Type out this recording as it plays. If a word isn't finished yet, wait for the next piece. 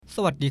ส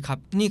วัสดีครับ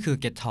นี่คือ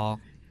Get Talk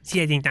เชี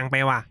ยร์จริงจังไป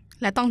ว่ะ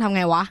แล้วต้องทำไ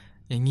งวะ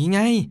อย่างนี้ไง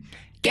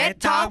Get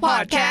Talk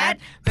Podcast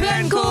เพื่อ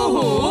นคู่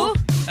หู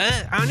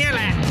เอาเนี่ยแ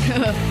หละ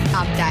ต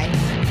ามใจ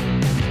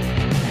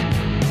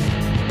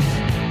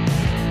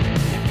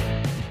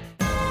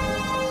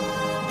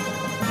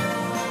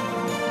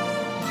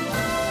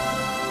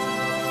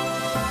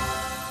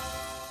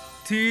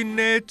ทีนเ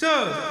นเจอ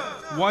ร์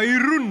วัย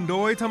รุ่นโด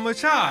ยธรรม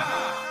ชาติ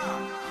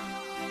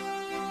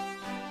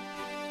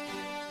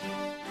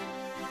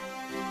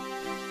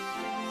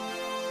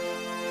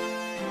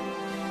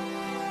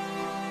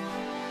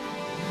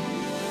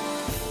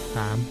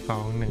3 2 1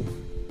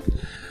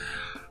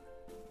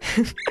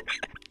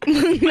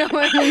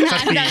ส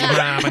ติ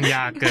มาปัญญ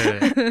าเกิด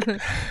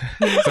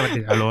สวัส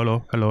ดีฮัลโหล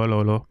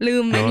ลื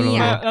มนะเนี่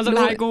ยแล้วสุด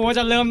ท้ายกูจ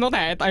ะเริ่มตั้งแ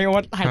ต่ไอโอ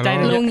หายใจ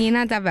ลุงนี้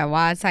น่าจะแบบ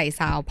ว่าใส่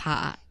ซาวผ่า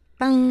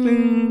ตั้ง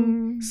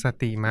ส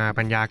ติมา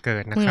ปัญญาเกิ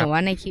ดนะครับหรือว่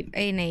าในคลิป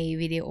ใน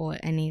วิดีโอ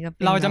อันนี้ก็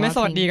เราจะไม่ส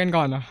วัสดีกัน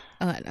ก่อนเหรอ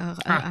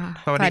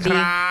สวัสดีค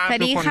รับสวั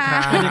สดีค่ะ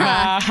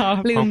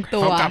ลืมตั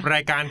วพบกับร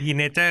ายการที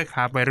เนเจอร์ค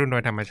รับวัยรุ่นโด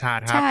ยธรรมชา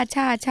ติครับช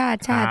า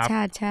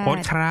โค้ช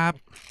ครับ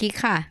กิ๊ก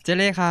ค่ะเจ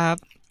เล่ครับ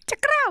จั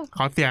กราวข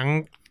อเสียง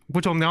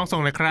ผู้ชมในห้องส่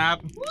งเลยครับ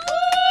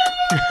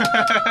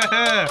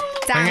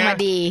จ้างมา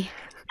ดี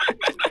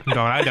เ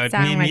ดี๋ยว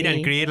มีแอน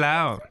กรีดแล้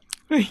ว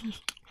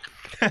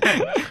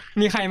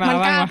มีใครมาบ้างมัน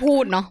กล้าพู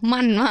ดเนาะ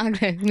มั่นมากเ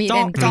ลยมี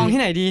จองที่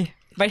ไหนดี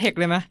ไปเทค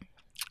เลยไหม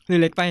หรือ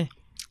เล็กไป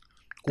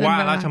ว่า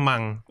ราชมั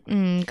ง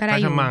ก็ได้รา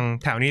ชมัง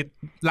แถวนี้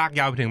ลาก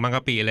ยาวไปถึงบางก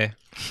ะปิเลย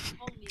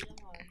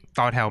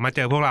ต่อแถวมาเจ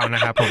อพวกเราน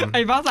ะครับผมไ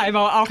อ้บ้าใส่บ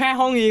อกเอาแค่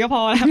ห้องนี้ก็พ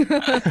อแล้ว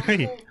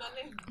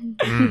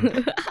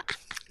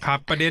ครับ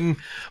ประเด็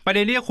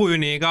นที่จะคุยวั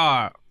นนี้ก็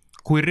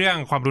คุยเรื่อง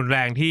ความรุนแร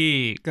งที่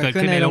เกิด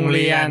ขึ้นในโรงเ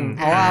รียนเ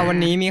พราะว่าวัน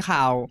นี้มีข่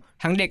าว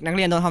ทั้งเด็กนักเ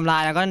รียนโดนทำร้า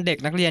ยแล้วก็เด็ก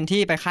นักเรียน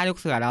ที่ไปค่ายลูก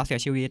เสือแล้วเสีย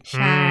ชีวิต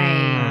ใช่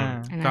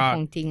ก็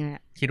จริงแหล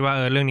ะคิดว่า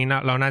เรื่องนี้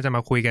เราน่าจะม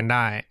าคุยกันไ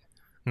ด้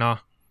เนาะ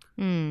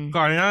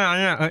ก่อนหน้านั้น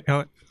เนี่ย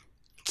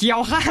เคี้ยว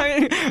ข้าว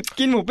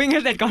กินหมูปิ้งใ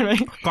ห้เสร็จก่อนไหม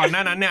ก่อนหน้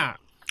านั้นเนี่ย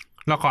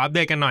เราขออัปเด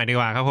ตกันหน่อยดี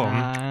กว่าครับผม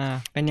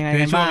เป็นยังไง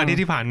ในช่วงอาทิต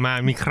ย์ที่ผ่านมา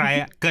มีใคร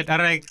เกิดอะ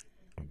ไร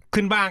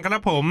ขึ้นบ้างค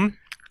รับผม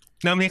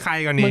เริ่มที่ใคร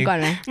ก่อนนี้มึงก่อน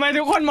ไหมไม่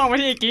ทุกคนมองไป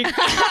ที่กิ๊ก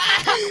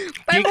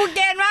ไปภูเ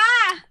ก็ตมา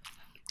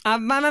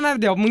ไม่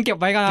เดี๋ยวมึงเก็บ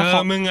ไว้ก่อน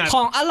ข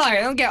องอร่อย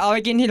ต้องเก็บเอาไ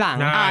ว้กินทีหลัง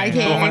โอเค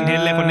ตัวคอนเทน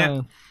ต์เลยคนเนี้ย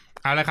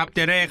เอาละครับเจ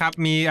เร่ครับ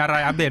มีอะไร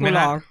อัปเดตไหมค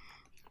รับ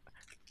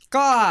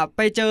ก็ไ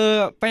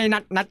ป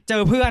นัดเจ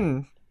อเพื่อน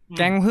แ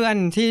ก๊งเพื่อน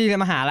ที่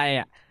มหาลัย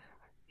อ่ะ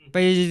ไป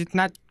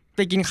นัดไป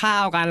กินข้า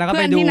วกันแล้วก็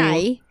ไปดู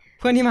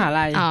เพื่อนที่มหา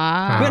ลัย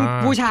เพื่อน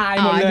ผู้ชาย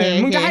หมดเลย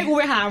มึงจะให้กูไ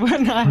ปหาเพื่อน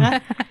นะ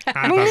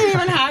มึงนี่มี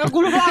ปัญหากับกู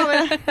หรือเปล่าเลย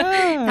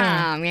ถ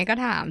ามไงก็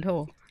ถามโถ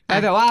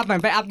แต่ว่าเหมือ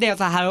นไปอัปเดต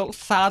ส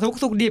ารทุกข์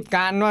สุขดิบ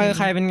กันว่าใ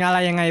ครเป็นอะไร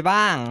ยังไง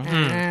บ้าง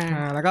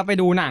แล้วก็ไป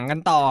ดูหนังกัน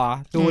ต่อ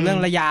ดูเรื่อง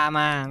ระยา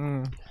มา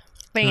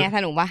เป็นไงส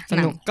นุกปะส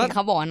นุกก็เข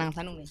าบอกว่าหนังส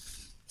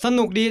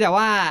นุกดีแต่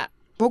ว่า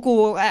พวกกู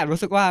แอบรู้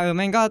สึกว่าแ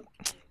ม่งก็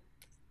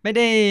ไม่ไ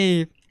ด้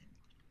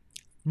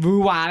บู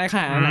วาเลย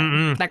ค่ะ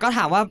แต่ก็ถ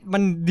ามว่ามั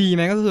นดีไห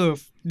มก็คือ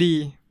ดี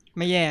ไ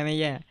ม่แย่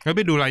ก็ไ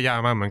ปดูระยา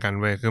มาเหมือนกัน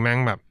เว้ยคือแม่ง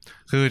แบบ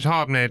คือชอ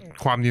บใน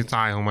ความดีไซ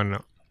น์ของมันอ่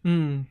ะ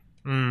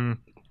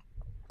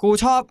กู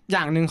ชอบอ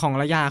ย่างหนึ่งของ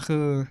ระยาคื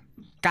อ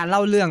การเล่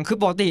าเรื่องคือ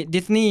ปกติ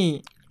ดิสนีย์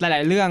หล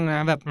ายๆเรื่องน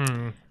ะแบบ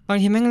บาง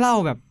ทีแม่งเล่า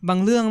แบบบาง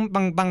เรื่อง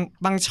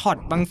บางช็อต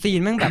บางซีน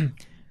แม่งแบบ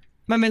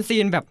มันเป็นซี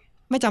นแบบ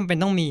ไม่จำเป็น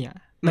ต้องมีอ่ะ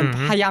เหมือน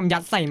พยายามยั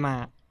ดใส่มา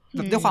แบ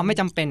บด้วยความไม่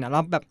จำเป็นอ่ะแล้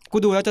วแบบกู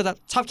ดูแล้วจะ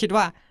ชอบคิด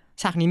ว่า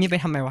ฉากนี้มีไป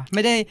ทำไมวะไ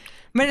ม่ไ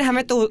ด้ทำใ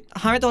ห้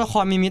ตัวละค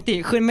รมีมิติ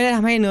ขึ้นไม่ได้ท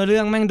ำให้เนื้อเรื่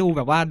องแม่งดูแ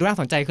บบว่าดูน่า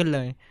สนใจขึ้นเล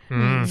ย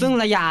ซึ่ง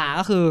ระยา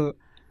ก็คือ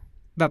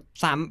แบบ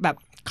แบบ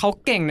เขา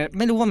เก่งเนี่ยไ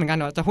ม่รู้ว่าเหมือนกัน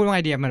เนาะจะพูดว่าไ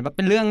งดีเหมือนแบบเ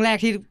ป็นเรื่องแรก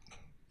ที่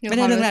ไม่ไ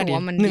ด้เรื่องแรกดิ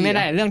หนึ่งในห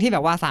ลายเรื่องที่แบ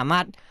บว่าสามา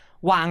รถ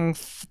วาง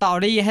สตอ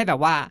รี่ให้แบบ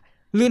ว่า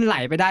ลื่นไหล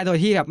ไปได้โดย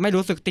ที่แบบไม่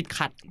รู้สึกติด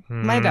ขัด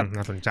ไม่แบบ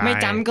ไม่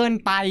จ้ำเกิน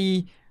ไป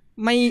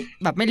ไม่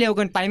แบบไม่เร็วเ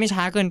กินไปไม่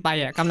ช้าเกินไป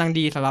อ่ะกำลัง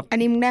ดีสำหรับอัน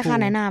นี้มึงได้ค่า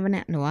แนะนำป่ะเ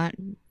นี่ยหนูว่า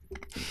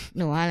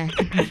อะไร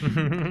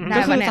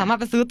ก็คือสามารถ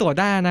ไปซื้อตั๋ว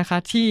ได้นะคะ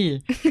ที่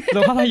โร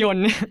งภาพยนต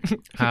ร์เนี่ย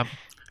ครับ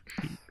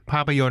ภ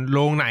าพยนตร์โร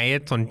งไหน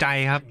สนใจ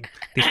ครับ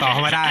ติดต่อเข้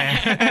ามาได้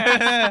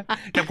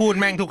จะพูด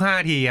แม่งทุก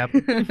5 ทีครับ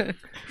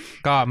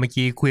ก็เมื่อ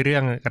กี้คุยเรื่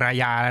องระ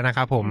ยาแล้วนะค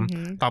รับผม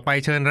ต่อไป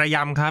เชิญระย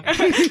ำครับ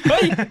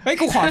เฮ้ย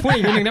กูขอพูด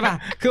อีกนิดนึงได้ป่ะ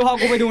คือพอ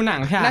กูไปดูหนั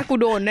งใช่แล้วกู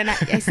โดนด้วยนะ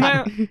ไอ้สัส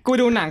กู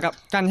ดูหนังกับ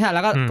กันใช่แ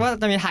ล้วก็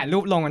จะมีถ่ายรู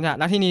ปลงกันใช่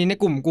แล้วทีนี้ใน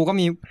กลุ่มกูก็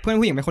มีเพื่อน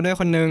ผู้หญิงเป็นคนด้วย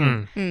คนนึง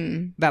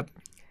แบบ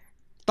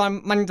ตอน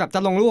มันแบบจะ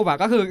ลงรูปอ่ะ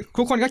ก็คือ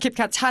ทุกคนก็คิดแ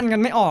คปชั่นกั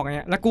นไม่ออกเ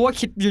นี่ยแล้วกูก็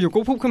คิดอยู่ๆกู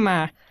พูดขึ้นมา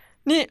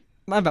นี่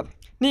มาแบบ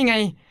นี่ไง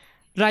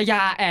ระย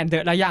าแอนเด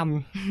อะระย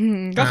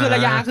ำก็คือระ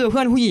ยาคือเ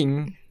พื่อนผู้หญิง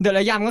เดอะร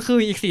ะยำก็คือ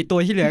อีก4 ตัว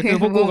ที่เหลือคือ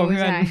พวกกูกับเ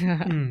พื่อน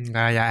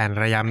ระยาแอน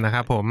ระยำนะค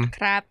รับผม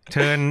ครับเ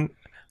ชิญ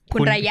คุ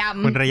ณระย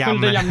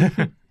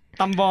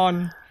ำตำบอล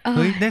เ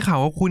ฮ้ยได้ข่าว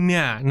ว่าคุณเ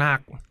นี่ยหนัก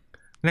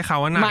ได้ข่าว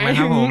ว่าหนักไหม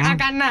ครับผมอา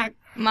การหนัก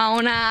เมา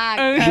หนัก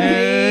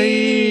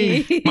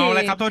เมาอะไร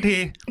ครับโทษที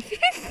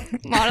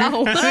เมาเหล้า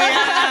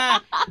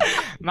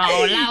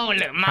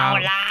หรือเมา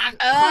รัก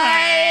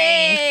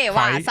ห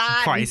ว่าซ่า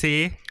นฝอยซี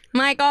ไ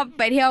ม่ก็ไ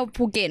ปเที่ยว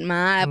ภูเก็ตม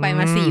าไป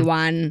มา4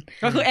 วัน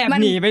ก็คือแอบ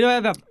หนีไปด้วย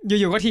แบบ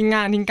อยู่ๆก็ทิ้งง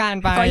านทิ้งการ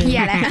ไปก็เฮี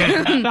ยแหละ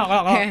หลอก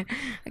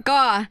ก็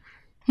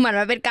เหมือน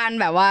มันเป็นการ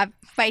แบบว่า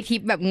ไปทริ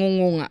ปแบบ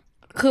งงๆอ่ะ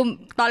คือ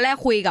ตอนแรก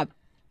คุยกับ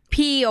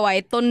พี่เอาไว้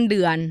ต้นเ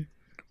ดือน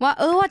ว่า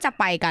ว่าจะ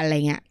ไปกันอะไร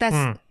เงี้ยแต่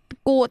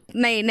กู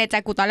ในใจ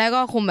กูตอนแรก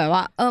ก็คงแบบ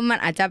ว่ามัน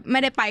อาจจะไม่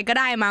ได้ไปก็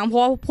ได้มั้งเพรา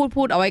ะว่า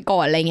พูดเอาไว้ก่อ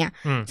นอะไรเงี้ย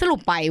สรุป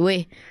ไปเว้ย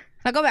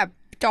แล้วก็แบบ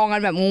จองกั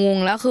นแบบงง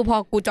ๆแล้วคือพอ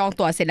กูจอง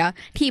ตั๋วเสร็จแล้ว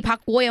ที่พัก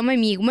กูยังไม่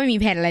มี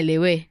แผนอะไรเลย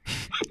เว้ย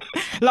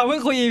เราเพิ่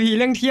งคุย EP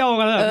เรื่องเที่ยว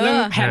กันแล้วเรื่อง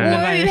แผนอะไร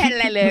ไม่มีแผนอะ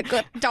ไรเลยก็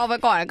จองไป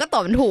ก่อนก็ตั๋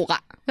วมันถูกอ่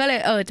ะก็เลย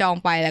จอง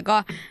ไปแล้วก็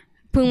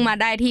เพิ่งมา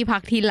ได้ที่พั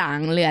กที่หลัง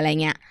หรืออะไร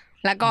เงี้ย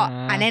แล้วก็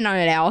แน่นอน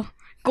อยู่แล้ว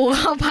กูเ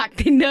ข้าพัก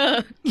Tinder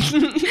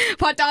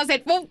พอจองเสร็จ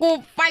ปุ๊บกู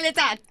ไปเลย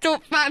จ้ะจุบ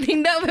พัก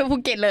Tinder ไปภู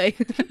เก็ตเลย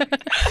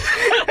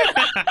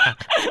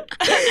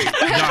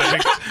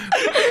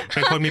เป็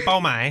นคนมีเป้า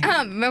หมาย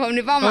เป็นคน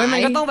มีเป้าหมายมัน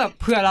ก็ต้องแบบ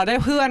เผื่อเราได้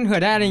เพื่อนเผื่อ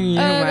ได้อะไรอย่างงี้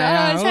ถูกไหม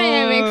ใช่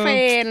เมคเฟร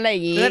นอะไรอย่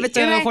างงี้ได้ไปเจ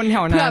อคนแถ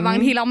วนั้นเผื่อบาง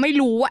ทีเราไม่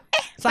รู้ว่า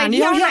ไปเ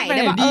ที่ยวไหนไ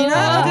ด้ดีน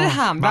ะจะ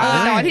ถามได้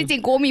แต่ว่าที่จริ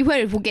งกูมีเพื่อน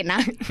อยู่ภูเก็ตน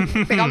ะ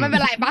แต่ก็ไม่เป็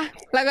นไรปะ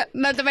แล้วก็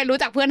เราจะไปรู้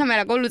จักเพื่อนทำไม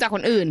เราก็รู้จักค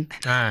นอื่น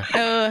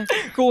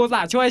กูส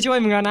าช่วย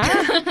มึงนะ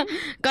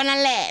ก็นั่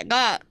นแหละ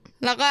ก็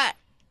แล้วก็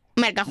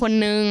แมทกับคน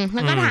นึงแ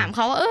ล้วก็ถามเข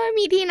าว่า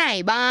มีที่ไหน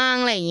บ้าง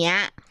อะไรอย่างเงี้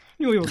ย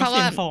อยู่เขาก็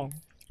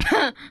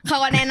เขา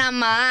ก็แนะน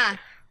ำมา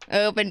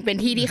เป็น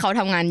ที่ที่เขา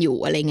ทำงานอยู่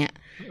อะไรเงี้ย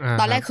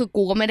ตอนแรกคือ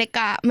กูก็ไม่ได้ก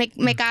ล้า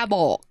ไม่กล้าบ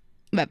อก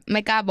แบบไ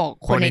ม่กล้าบอก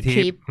คนในท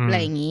ริปอะไร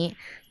อย่างงี้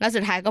แล้วสุ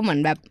ดท้ายก็เหมือ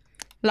นแบบ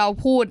เรา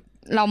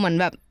เหมือน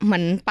แบบเหมื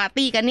อนปาร์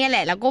ตี้กันเนี่ยแหล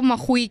ะแล้วก็มา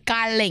คุย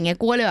กันอะไรเงี้ย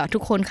กูเลยแบบทุ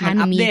กคนคะ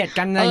อัปเดต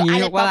กันอะไรอย่าง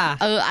งี้หรอว่า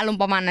อารม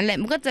ณ์ประมาณนั้นแหละ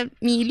มันก็จะ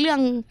มีเรื่อง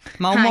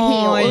หาเห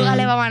วอะไ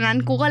รประมาณนั้น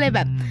กูก็เลยแ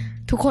บบ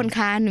ทุกคนค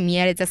ะหนูมี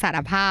อะไรจะสาร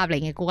ภาพอะไร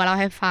เงี้ยกูก็เล่า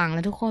ให้ฟังแ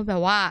ล้วทุกคนแบ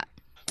บว่า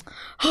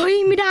เฮ้ย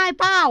ไม่ได้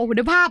เปล่าเ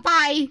ดี๋ยวพาไป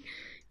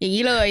อย่าง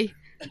นี้เลย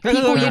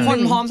ที่กูทุกคน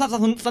พร้อม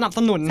สนับส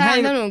นุนให้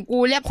กู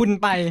เรียกคุณ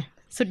ไป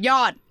สุดย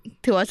อด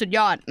ถือว่าสุดย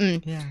อด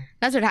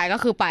แล้วสุดท้ายก็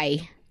คือไป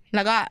แ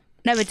ล้วก็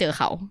ได้ไปเจอเ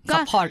ขาก็ซั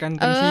พพอร์ตกันเ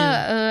ต็มที่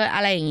อ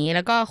ะไรอย่างงี้แ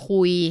ล้วก็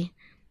คุย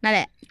นั่นแห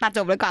ละตัดจ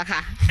บเลยกว่าค่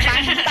ะ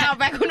ต่อ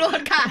ไปคุณโอ๊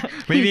ตค่ะ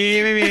ไม่มี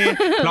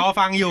รอ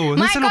ฟังอยู่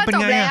สรุปเป็น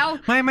ไง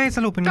ไม่ส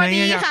รุปเป็นไง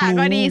อยากรู้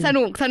ก็ดีส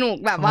นุก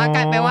แบบว่าก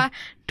ลายเป็นว่า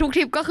ทุกท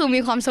ริปก็คือมี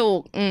ความสุข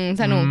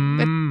สนุก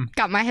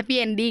กลับมาแฮปปี้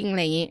เอนดิ้งอะไ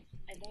รอย่างงี้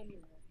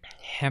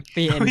แฮป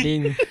ปี้เอนดิ้ง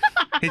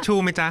ทิชชู่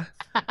ไหมจ๊ะ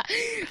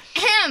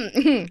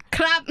ค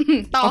รับ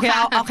ต่อค่ะ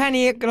เอาแค่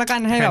นี้แล้วกั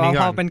นให้แบบว่า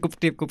พอเป็นกรุบ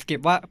กริบ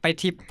ว่าไป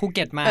ทริปภูเ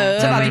ก็ตมา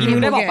ใช่ป่ะที่มึ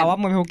งได้บอกป่ะว่า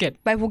มึงไปภูเก็ต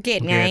ไปภูเก็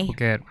ตไงภู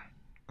เก็ต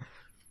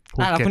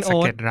คุณโอ๊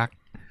ตรัก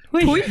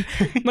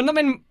มันต้องเ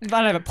ป็นอ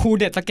ะไรแบบภู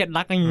เด็ดสะเก็ด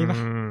รักอย่างงี้ป่ะ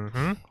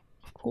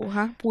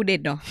ภูเด็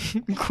ดเหรอ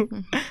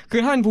คือ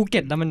ถ้าเป็นภูเก็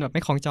ตแล้วมันแบบไ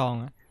ม่ของจอง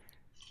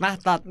มา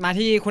ตัดมา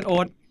ที่คุณโอ๊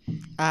ต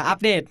อัป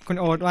เดตคุณ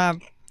โอ๊ตว่า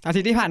อาทิ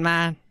ตย์ที่ผ่านมา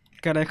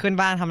เกิดอะไรขึ้น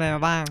บ้างทำอะไรม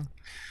าบ้าง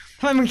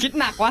ทำไมมึงคิด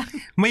หนักวะ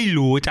ไม่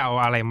รู้จะเอา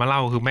อะไรมาเล่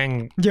าคือแม่ง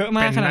เยอะม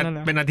ากขนาดนั้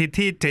นเป็นอาทิตย์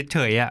ที่เฉ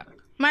ยๆอ่ะ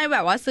ไม่แบ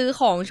บว่าซื้อ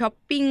ของช้อป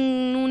ปิ้ง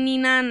นู่นนี่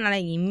นั่นอะไร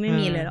อย่างงี้ไม่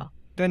มีเลยหรอ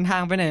เดินทา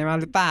งไปไหนมา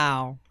หรือเปล่า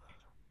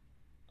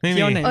เ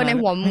ที่ยวไหนใน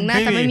หัวมึงน่า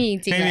จะไม่มี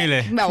จริงเล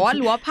ยแบบว่าห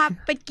รือว่าพา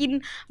ไปกิน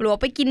หรือว่า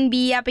ไปกินเ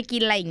บียร์ไปกิ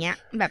นอะไรอย่างเงี้ย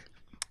แบบ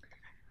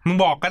มึง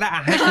บอกก็ได้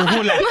ให้กูพู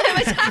ดแหละ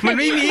มัน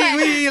ไม่มี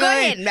ก็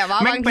เห็นแบบว่า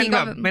บางทีแบ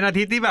บเป็นอา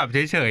ทิตย์ที่แบบ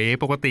เฉย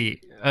ๆปกติ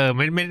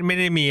ไม่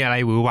ได้มีอะไร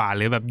หวือหวาห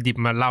รือแบบหยิบ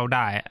มาเล่าไ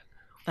ด้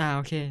โ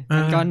อเค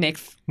ก็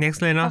next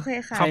เลยเนาะ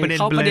เข้าประ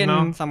เด็น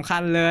สำคั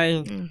ญเลย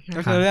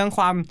ก็คือเรื่องค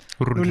วาม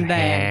รุนแร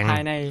งภา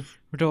ยใน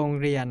โรง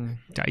เรียน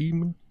ใจ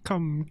มันค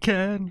ำแ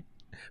ค้น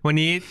วัน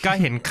นี้ก็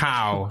เห็นข่า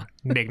ว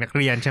เด็กนักเ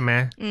รียนใช่ไหม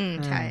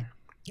ใช่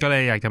ก็เล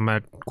ยอยากจะมา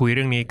คุยเ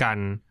รื่องนี้กัน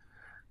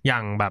อย่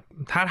างแบบ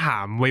ถ้าถา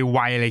มไว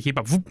ๆเลยคิดแ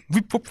บบ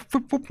ปุ๊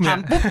บถาม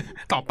ปุ๊บ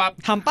ตอบปั๊บ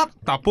ถามปั๊บ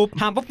ตอบปุ๊บ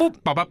ถามปุ๊บ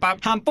ตอบปั๊บ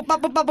ถามปุ๊บปั๊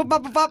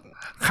บ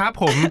ครับ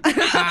ผม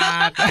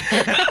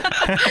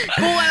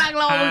กูกำลัง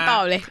รอมึงตอ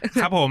บเลย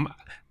ครับผม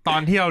ตอ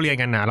นที่เราเรียน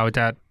กันนะเราจ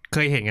ะเค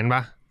ยเห็นกันป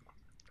ะ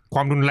คว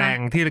ามรุนแรง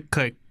ที่เค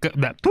ยเกิด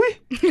แบบ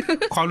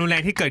ความรุนแร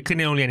งที่เกิดขึ้น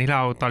ในโรงเรียนที่เร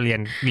าตอนเรียน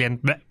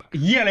แบบ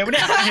เหี้ยอะไรวะเ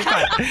นี่ย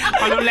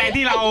ความรุนแรง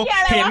ที่เรา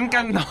เห็นกั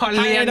นตอน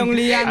เรียนโรง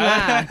เรียน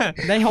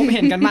ได้เ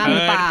ห็นกันบ้างหรื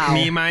อเปล่า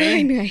มีไหม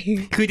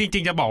คือจริ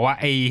งๆจะบอกว่า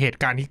ไอเหตุ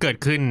การณ์ที่เกิด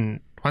ขึ้น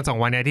วัน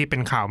2 วันนี้ที่เป็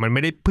นข่าวมันไ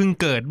ม่ได้เพิ่ง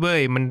เกิดเว้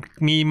ยมัน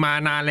มีมา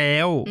นานแล้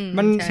ว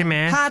มันใช่ไหม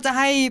ถ้าจะ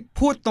ให้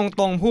พูดต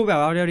รงๆพูดแบบ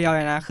ว่าเรียวๆเ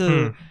ลยนะคือ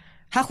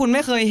ถ้าคุณไ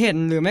ม่เคยเห็น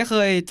หรือไม่เค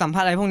ยสัมผั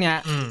สอะไรพวกเนี้ย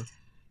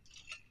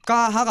ก็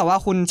เท่ากับว่า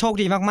คุณโชค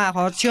ดีมากๆเพ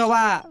ราะเชื่อ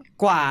ว่า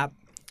กว่า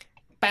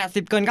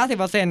80เกิน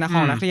 90% นะข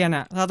องนักเรียน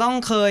อ่ะเราต้อง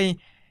เคย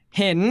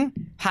เห็น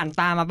ผ่าน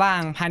ตามาบ้า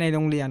งภายในโร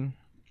งเรียน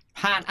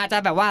ผ่านอาจจะ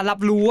แบบว่ารับ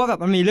รู้ว่าแบบ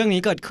มันมีเรื่อง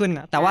นี้เกิดขึ้น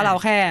อ่ะแต่ว่าเรา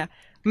แค่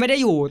ไม่ได้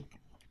อยู่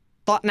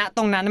ต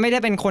รงนั้นไม่ได้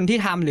เป็นคนที่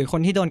ทำหรือค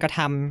นที่โดนกระท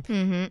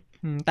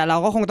ำแต่เรา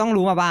ก็คงต้อง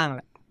รู้มาบ้างแห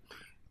ละ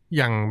อ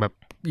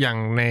ย่าง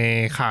ใน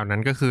ข่าวนั้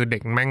นก็คือเด็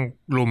กแม่ง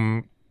รุม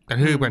กระ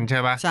ทืบกันใช่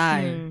ป่ะใช่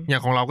อย่า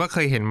งของเราก็เค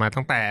ยเห็นมา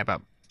ตั้งแ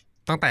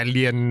ต่เ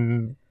รียน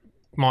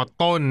ม.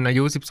ต้นอา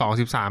ยุ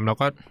12-13เรา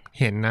ก็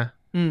เห็นนะ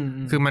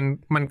คือ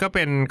มันก็เ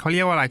ป็นเขาเรี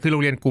ยกว่าอะไรคือโร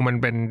งเรียนกูมัน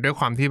เป็นด้วย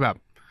ความที่แบบ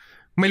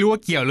ไม่รู้ว่า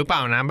เกี่ยวหรือเปล่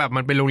านะแบบ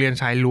มันเป็นโรงเรียน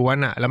ชายล้วน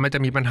อ่ะแล้วมันจะ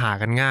มีปัญหา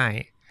กันง่าย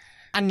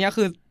อันนี้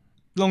คือ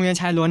โรงเรียน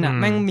ชายล้วนอ่ะ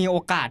แม่งมีโอ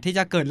กาสที่จ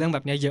ะเกิดเรื่องแบ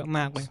บนี้เยอะม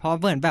ากเลยเพราะ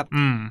เหมือนแบบ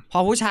พอ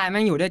ผู้ชายแ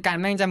ม่งอยู่ด้วยกัน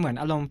แม่งจะเหมือน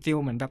อารมณ์ฟิล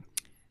เหมือนแบบ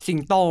สิง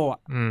โตอ่ะ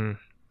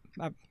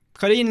แบบเ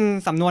คยได้ยิน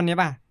สำนวนนี้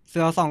ป่ะเสื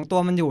อ2ตัว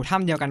มันอยู่ถ้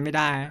ำเดียวกันไม่ไ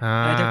ด้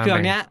อะไรเกี่ยว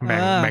กับเนี้ย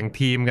แบ่ง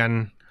ทีมกัน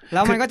แล้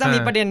วมันก็จะมี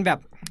ประเด็นแบบ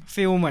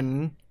ฟิลเหมือน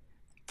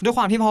ด้วยค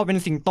วามที่พอเป็น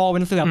สิงโตเ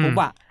ป็นเสือปุ๊บ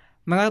อ่ะ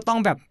มันก็ต้อง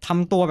แบบท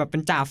ำตัวแบบเป็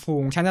นจ่าฝู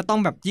งฉันจะต้อง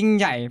แบบยิ่ง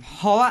ใหญ่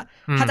เพราะว่า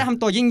ถ้าจะท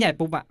ำตัวยิ่งใหญ่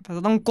ปุ๊บอ่ะจ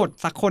ะต้องกด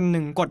สักคนห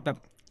นึ่งกดแบบ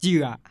เห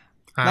ยื่อ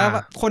แล้ว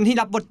คนที่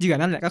รับบทเหยื่อ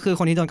นั่นแหละก็คือ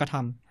คนที่โดนกระท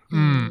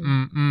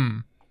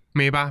ำ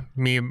มีปะ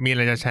มีอะ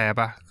ไรจะแชร์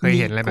ปะเคย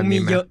เห็นอะไรแบบนี้ไหมมี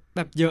เยอะแ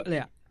บบเยอะเลย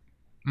อ่ะ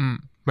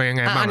เป็นยังไ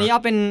งบ้างอันนี้เอ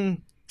าเป็น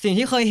สิ่ง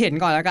ที่เคยเห็น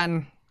ก่อนแล้วกัน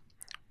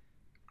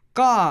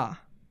ก็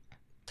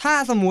ถ้า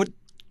สมมุติ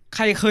ใค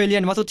รเคยเรี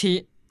ยนวัตถุทิ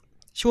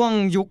ช่วง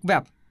ยุคแบ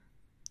บ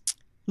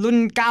รุ่น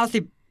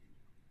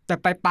90แบบ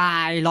ปลา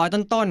ยๆ100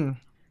ต้น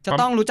ๆจะ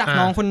ต้องรู้จัก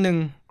น้องคนหนึ่ง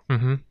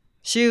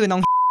ชื่อน้อ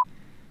ง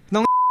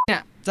เนี่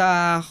ยจะ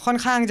ค่อน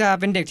ข้างจะ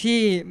เป็นเด็กที่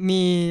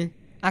มี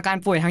อาการ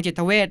ป่วยทางจิต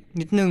เวช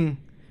นิดนึง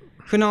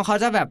คือน้องเขา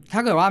จะแบบถ้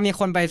าเกิดว่ามี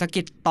คนไปสะ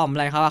กิดต่อมอะ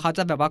ไรเขาจ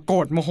ะแบบว่าโกร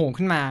ธโมโห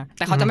ขึ้นมาแ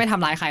ต่เขาจะไม่ท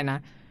ำร้ายใครนะ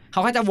เข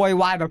าก็จะโวย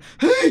วายแบบ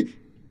เฮ้ย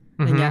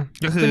อย่างเงี้ย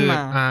ขึ้นมา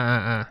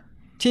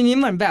ทีนี้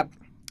เหมือนแบบ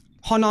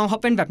พอน้องเขา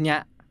เป็นแบบเนี้ย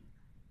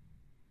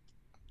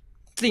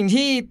สิ่ง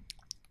ที่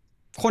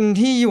คน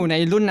ที่อยู่ใน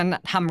รุ่นนั้น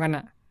ทำกัน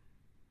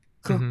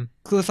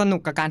คือสนุ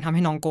กกับการทำใ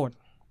ห้น้องโกรธ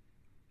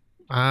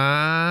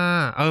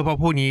พอ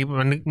พูดนี้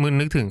มัน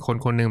นึกถึง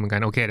คนหนึ่งเหมือนกั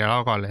นโอเคเดี๋ยวเล่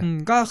าก่อนเลย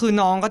ก็คือ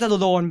น้องก็จะ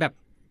โดนแบบ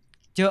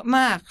เยอะม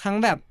ากทั้ง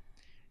แบบ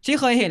ที่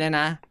เคยเห็นเลย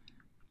นะ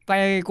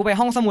กูไป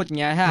ห้องสมุด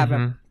เงี้ยใช่แบ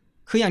บ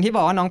คืออย่างที่บ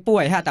อกว่าน้องป่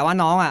วยใช่แต่ว่า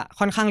น้อง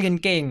ค่อนข้างเรียน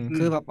เก่ง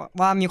คือแบบ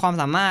ว่ามีความ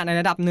สามารถใน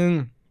ระดับนึง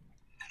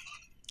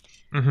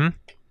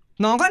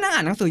น้องก็นั่งอ่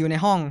านหนังสืออยู่ใน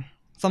ห้อง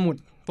สมุด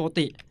ปก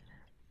ติ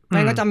แ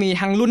ม่งก็จะมี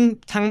ทั้ง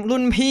รุ่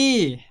นพี่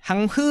ทั้ง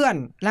เพื่อน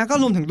แล้วก็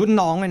รวมถึงรุ่น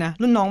น้องเลยนะ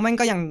รุ่นน้องแม่ง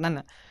ก็ยังนั่น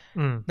อ่ะ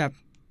แบบ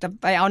จะ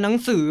ไปเอาหนัง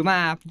สือมา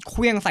เค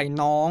ลื่องใส่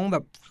น้องแบ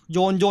บโย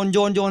น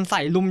ใ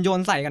ส่ลุมโยน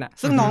ใส่กันอ่ะ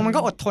ซึ่งน้องมันก็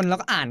อดทนแล้ว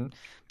ก็อ่าน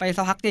ไป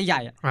สักพักให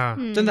ญ่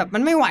ๆจนแบบมั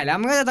นไม่ไหวแล้ว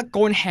มันก็จะตะโก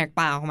นแหก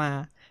ปากออกมา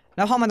แ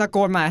ล้วพอมันตะโก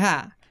นมาค่ะ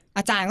อ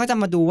าจารย์ก็จะ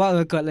มาดูว่า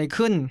เกิดอะไร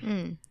ขึ้น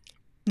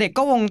เด็ก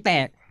ก็วงแต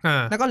ก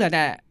แล้วก็เหลือแ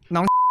ต่น้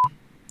อง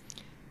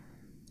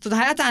สุดท้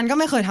ายอาจารย์ก็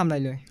ไม่เคยทำอะไร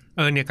เลย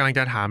เนี่ยกำลัง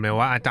จะถามเลย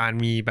ว่าอาจารย์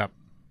มีแบบ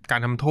การ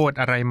ทำโทษ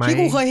อะไรไหมที่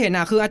กูเคยเห็น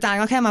คืออาจารย์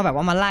ก็แค่มาแบบ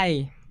ว่ามาไล่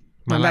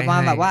เหมือนแบบ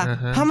ว่า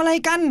ทำอะไร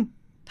กัน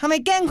ทำไม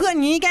แกล้งเพื่อน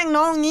งี้แกล้ง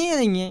น้องงี้อะไ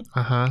รอย่างงี้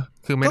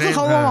คือไม่ได้ก็คือเข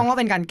ามองว่า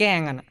เป็นการแกล้ง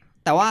กัน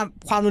แต่ว่า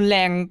ความรุนแร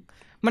ง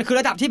มันคือ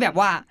ระดับที่แบบ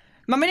ว่า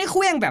มันไม่ได้เค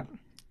ลื่องแบบ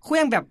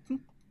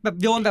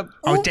โยนแบบ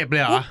เอาเจ็บเล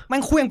ยเหรอมั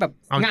นเคลื่องแบบ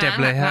เอาเจ็บ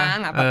เลยฮะ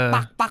แบบ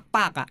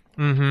ปัก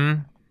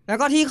แล้ว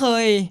ก็ที่เค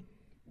ย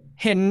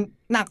เห็น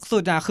หนักสุ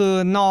ดคือ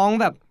น้อง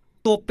แบบ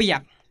ตัวเปีย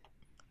ก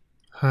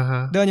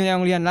เดินอยู่ในโร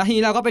งเรียนแล้วที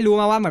นี้เราก็ไปรู้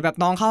มาว่าเหมือนแบบ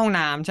น้องเข้าห้อง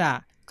น้ำใช่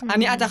อัน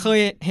นี้อาจจะเคย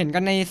เห็นกั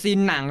นในซีน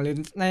หนังหรือ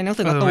ในหนัง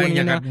สือการ์ตูนอย่าง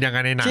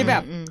ในหนังที่แบ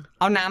บ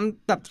เอาน้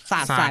ำแบบส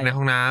าดใส่ใน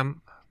ห้องน้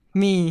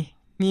ำ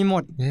มีหม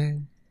ด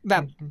แบ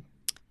บ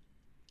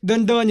เ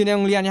ดินอยู่ในโ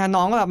รงเรียนเนี่ย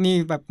น้องก็แบบ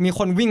มีค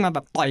นวิ่งมาแบ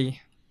บต่อย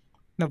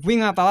แบบวิ่ง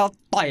มาแปลว่า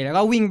ต่อยแล้ว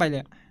ก็วิ่งไปเล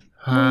ย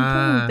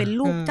มึงเป็น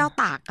ลูกเจ้า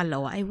ตากกันเหร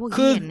อไอ้พวกเ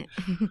หี้ยเนี่ย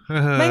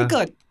แม่งเ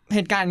กิดเห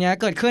ตุการณ์เนี้ย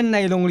เกิดขึ้นใน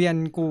โรงเรียน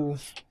กู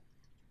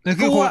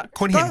คือ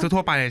คนเห็น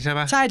ทั่วไปเลยใช่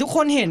ป่ะใช่ทุกค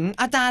นเห็น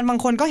อาจารย์บาง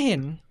คนก็เห็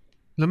น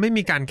แล้วไม่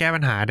มีการแก้ปั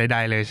ญหาใด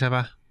ๆเลยใช่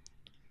ป่ะ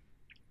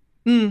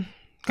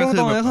ก็คือ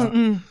แบบ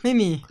ไม่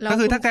มีก็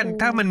คือ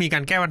ถ้ามันมีกา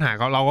รแก้ปัญหา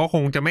เราก็ค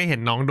งจะไม่เห็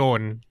นน้องโด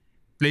น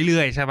เรื่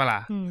อยๆใช่ป่ะล่ะ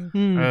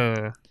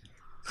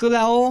คือแ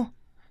ล้ว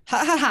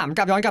ถ้าถาม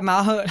ย้อนกลับมา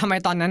ว่าทำไม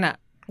ตอนนั้น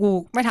กู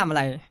ไม่ทำอะไ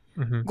ร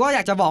ก็อย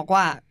ากจะบอก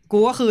ว่ากู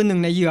ก็คือหนึ่ง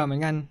ในเหยื่อเหมือ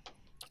นกัน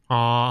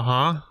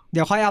เ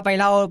ดี๋ยวค่อยเอาไป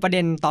เล่าประเ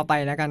ด็นต่อไป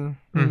แล้วกัน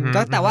ก็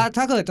แต่ว่า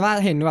ถ้าเกิดว่า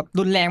เห็นแบบ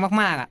รุนแรง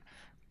มาก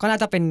ๆก็น่า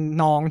จะเป็น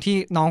น้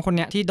องคนเ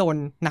นี้ยที่โดน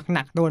ห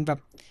นักๆโดนแบบ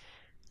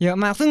เยอะ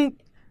มากซึ่ง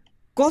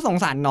ก็สง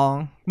สารน้อง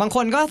บางค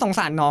นก็สงส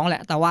ารน้องแหล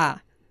ะแต่ว่า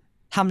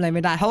ทำอะไรไ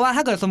ม่ได้เพราะว่าถ้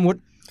าเกิดสมมติ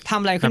ท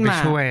ำอะไรขึ้นมา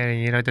ช่วยอะไรอย่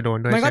างนี้เราจะโดน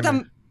ด้วยมันก็จะ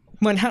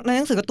เหมือนในห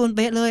นังสือการ์ตูนเ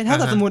ป๊ะเลยถ้า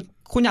เกิดสมมติ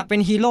คุณอยากเป็น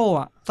ฮีโร่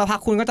สักพั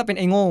กคุณก็จะเป็น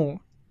ไอ้โง่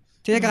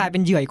ที่จะกลายเป็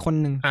นเหยื่ออีกคน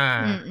นึง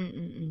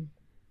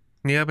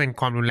นี่ก็เป็น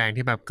ความรุนแรง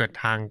ที่แบบเกิด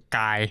ทางก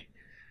า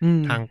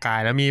ย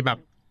แล้วมีแบบ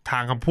ทา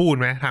งคำพูด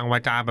ไหมทางวา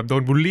จาแบบโด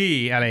นบูลลี่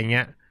อะไรเ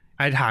งี้ยไ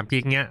อ้ถามกิ๊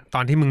กเงี้ยต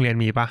อนที่มึงเรียน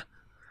มีปะ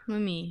ไม่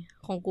มี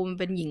ของกูมัน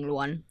เป็นหญิงล้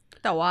วน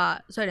แต่ว่า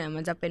ส่วนใหญ่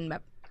มันจะเป็นแบ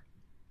บ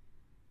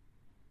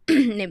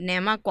เน็บแน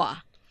มมากกว่า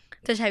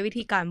จะใช้วิ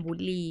ธีการบูล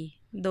ลี่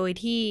โดย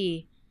ที่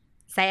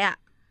แซะ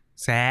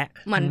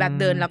เหมือนแบบ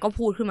เดินแล้วก็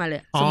พูดขึ้นมาเล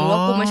ยสมมติว่า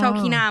กูไม่ชอบ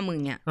ขี้หน้ามึง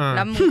เนี่ยแ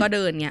ล้วมึงก็เ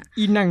ดินเนี่ย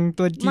อีหนัง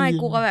ตัวจริงไม่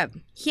กูก็แบบ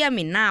เหี้ยเห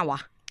ม็นหน้าวะ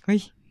เฮ้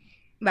ย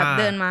แบบ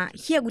เดินมา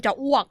เหี้ยกูจะ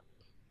อ้วก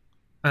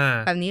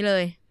แบบนี้เล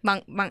ยบาง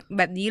แ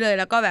บบนี้เลย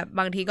แล้วก็แบบ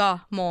บางทีก็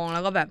มองแล้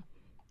วก็แบบ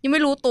ยังไ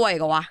ม่รู้ตัวอี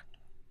กวะ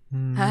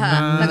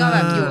แล้วก็แบ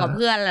บอยู่กับเ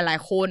พื่อนหลาย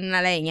ๆคนอ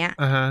ะไรอย่างเงี้ย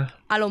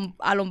อา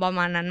รมณ์ประม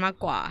าณนั้นมาก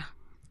กว่า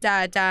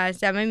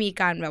จะไม่มี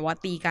การแบบว่า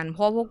ตีกันเพร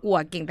าะพวกกู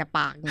เก่งแต่ป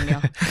ากอย่างเดีย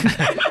ว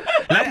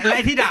และไ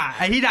อ้ที่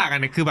ด่ากัน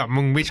เนี่ยคือแบบ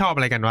มึงไม่ชอบอ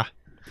ะไรกันวะ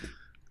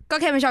ก็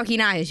แค่ไม่ชอบขี้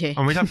หน้าเฉย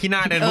ๆไม่ชอบขี้หน้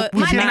าเดินไ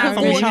ม่ขี้หน้าเข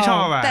าไม่ช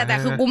อบอ่ะแต่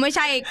คือกูไม่ใ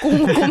ช่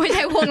กูไม่ใ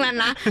ช่พวกนั้น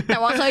นะแต่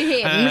ว่าเคยเ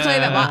ห็นเคย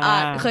แบบว่า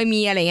เคย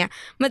มีอะไรเงี้ย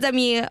มันจะ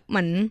มีเห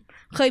มือน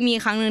เคยมี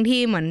ครั้งนึงที่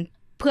เหมือน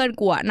เพื่อน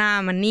กูหน้า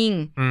มันนิ่ง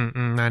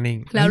หน้านิ่ง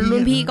แล้วรุ่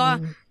นพี่ก็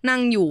นั่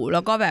งอยู่แล้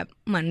วก็แบบ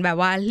เหมือนแบบ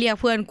ว่าเรียก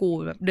เพื่อนกู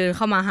แบบเดินเ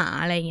ข้ามาหา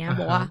อะไรเงี้ย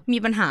บอกว่ามี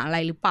ปัญหาอะไร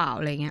หรือเปล่า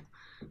อะไรเงี้ย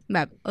แบ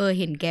บ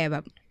เห็นแกแบ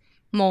บ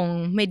มอง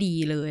ไม่ดี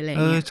เลยอะไรเ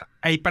งี้ย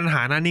ไอปัญห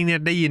าหน้านิ่งเนี่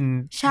ยได้ยิน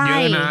เยอ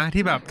ะนะ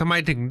ที่แบบทำไม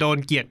ถึงโดน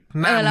เกลียด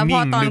หน้านิ่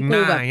งดึงหน้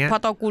าอย่างเงี้ยพอ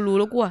ตอนกูรู้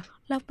แล้วกู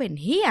แล้วเป็น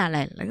เฮียอะไร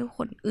แล้วก็ค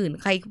นอื่น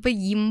ใครก็ไป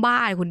ยิ้มบ้า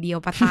คนเดียว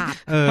ประสาท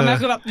ทำไม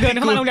คือแบบเดินเ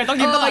ข้ามาโรงเรียนต้อง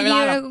ยิ้มตลอดเวลา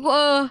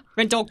เ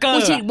ป็นโจ๊กเกอร์กู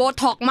ฉีดโบ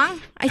ท็อกมั้ง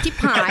ไอชิบ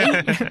หาย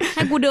ใ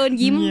ห้กูเดิน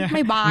ยิ้มไ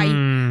ม่บาย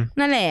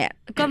นั่นแหละ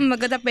ก็มัน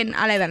ก็จะเป็น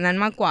อะไรแบบนั้น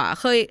มากกว่า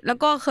แล้ว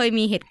ก็เคย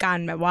มีเหตุการ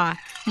ณ์แบบว่า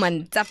เหมือน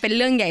จะเป็นเ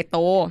รื่องใหญ่โต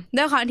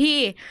ด้วยความที่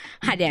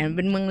หาดใหญ่มันเ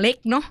ป็นเมืองเล็ก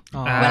เนาะ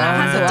เวลา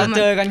ถ้าสมมติว่า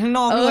เจอกันข้างน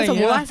อกด้วยสม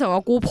มติว่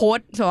ากูโพส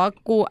สมมติว่า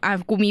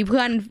กูมีเ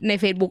พื่อนใน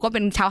Facebook ก็เ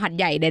ป็นชาวหาด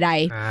ใหญ่ใด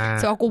ๆ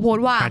สมมติว่ากูโพส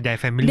ว่า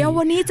เดี๋ยว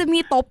วันนี้จะมี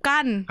ตบกั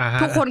น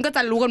ทุกคนก็จ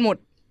ะรู้กันหมด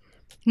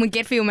มึงเ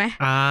ก็ตฟิลไหม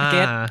เ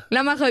ก็ตแล้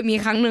วมันเคยมี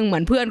ครั้งหนึ่งเหมื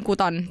อนเพื่อนกู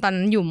ตอน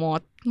นั้นอยู่ม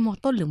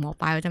ต้นหรือม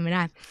ปลายจำไม่ไ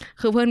ด้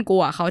คือเพื่อนกู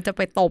เขาจะไ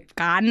ปตบ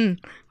กัน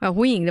แบบ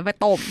ผู้หญิงจะไป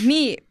ตบ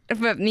นี่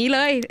แบบนี้เล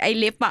ยไอ้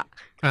เล็บ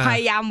พย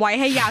ายามไว้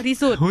ให้ยาวที่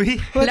สุด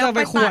แล้วไ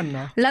ปตัด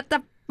แล้วจะ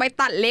ไป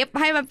ตัดเล็บ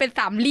ให้มันเป็นส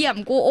ามเหลี่ยม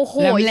กูโอ้โห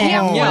เยี่ย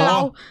มเรา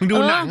ดู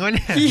หนังวะเ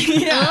นี่ย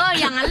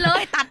อย่างนั้นเล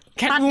ยตัด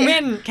แคทวูแม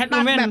น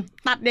แบบ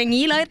ตัดอย่าง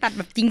นี้เลยตัดแ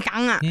บบจริงจั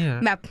ง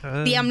แบบ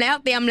เตรียมแ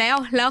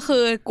ล้วคื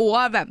อกู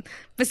ว่าแบบ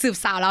ไปสืบ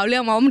สาวเราเรื่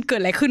องมาว่ามันเกิด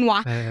อะไรขึ้นวะ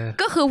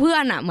ก็คือเพื่อ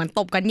นเหมือนต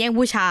บกันแย่ง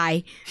ผู้ชาย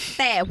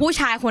แต่ผู้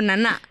ชายคนนั้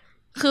น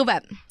คือแบ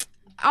บ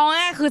เอา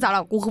ง่ายคือสำห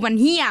รับกูคือมัน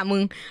เหี้ยมึ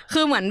ง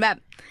คือเหมือนแบบ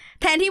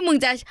แทนที่มึง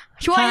จะ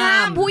ช่วยห้า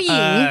มผู้หญิ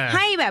งใ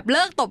ห้แบบเ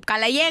ลิกตบกัน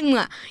และแย่งมื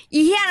ออี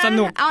เหี้ยนั้น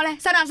เอาอะไร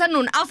สนับสนุ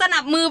นเอาสนั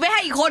บมือไปให้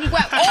อีกคนกู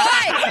แบบโอ๊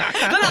ย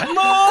สนับ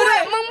มือกูแบ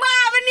บมึงบ้า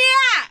ปะเนี่ย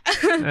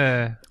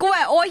กูแบ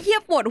บโอ๊ยเหี้ย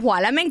ปวดหัว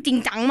แล้วแม่งจริง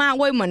จังมาก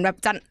เว้ยเหมือนแบบ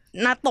จะ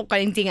นัดตบกัน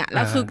จริงๆแ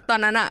ล้วคือตอน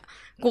นั้น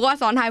กูก็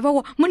สอนท้ายพวก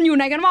มันอยู่ไ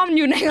หนกันว่ามัน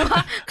อยู่ไหนกันว่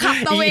าขับ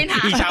ตะเวนห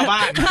าอีชาวบ้า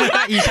น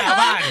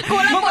กู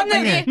รับบทเป็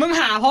นมึง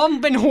หาเพราะ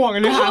เป็นห่วง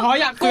หรือหาเพราะ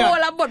อยากกู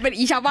รับบทเป็น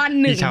อีชาวบ้าน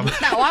หนึ่ง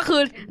แต่ว่าคื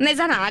อใน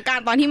สถานการ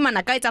ณ์ตอนที่มัน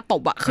ใกล้จะต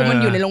บคือมัน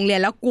อยู่ในโรงเรีย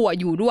นแล้วกลัว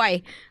อยู่ด้วย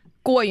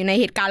กลัวอยู่ใน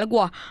เหตุการณ์แล้วก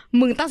ลัว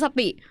มึงตั้งส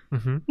ติ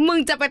มึง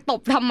จะไปต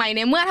บทำไมใน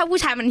เมื่อถ้าผู้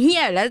ชายมันเหี้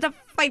ยแล้วจะ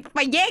ไป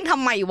แย่งทำ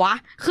ไมวะ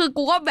คือ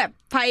กูก็แบบ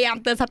พยายาม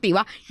เตือนสติ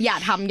ว่าอย่า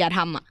ท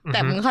ำแต่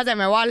มึงเข้าใจไ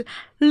หมว่า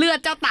เลือด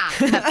เจ้าตาก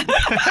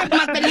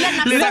มันเป็นเลือด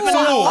นัก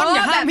สู้อ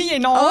ย่าห้ามพี่ใหญ่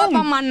น้อง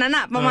ประมาณนั้น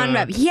ประมาณแบ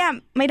บเหี้ย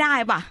ไม่ได้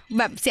ป่ะ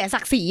แบบเสียศั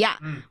กดิ์ศรี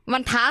มั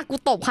นท้ากู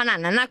ตบขนาด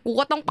นั้นกู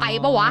ก็ต้องไป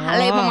ปะวะอะ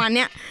ไรประมาณเ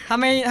นี้ยถ้า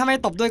ไม่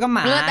ตบด้วยก็หม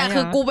าแต่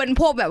คือกูเป็น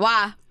พวกแบบว่า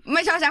ไ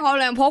ม่ชอบใช้ความ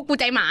แรงเพราะกู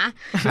ใจหมา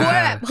กู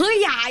แบบเฮ้ย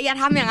อย่า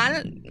ทำอย่างนั้น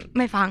ไ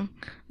ม่ฟัง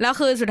แล้ว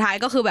คือสุดท้าย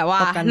ก็คือแบบว่า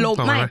ล้ม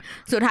ไม่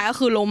สุดท้ายก็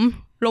คือล้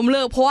มเ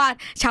ลิกเพราะว่า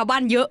ชาวบ้า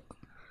นเยอะ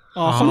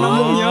คนละ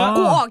มุมเยอะ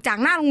กูออกจาก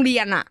หน้าโรงเรี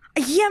ยนไ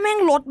อ้เหี้ยแม่ง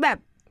รถแบบ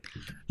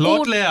รถ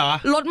เลยเหรอ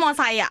รถมอไ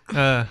ซค์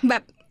แบ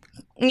บ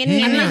เงี้ย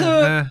นั่นคือ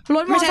ร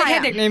ถไม่ใช่แค่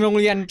เด็กในโรง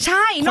เรียนใ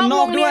ช่นอก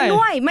โรงเรียน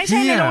ด้วยไม่ใช่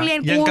ในโรงเรียน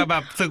กูยังกับแบ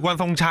บศึกวัน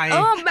ทรงชัย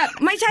แบบ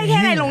ไม่ใช่แค่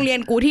ในโรงเรียน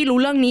กูที่รู้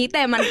เรื่องนี้แ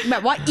ต่มันแบ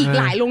บว่าอีก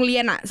หลายโรงเรีย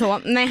นสมม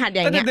ติในหาดให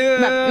ญ่เนี่ย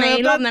แบบใน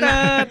รอบนั้น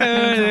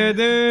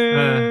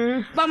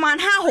ประมาณ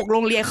 5-6 โร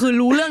งเรียนคือ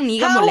รู้เรื่องนี้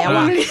กันหมดแล้ว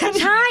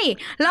ใช่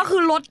แล้วคื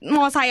อรถม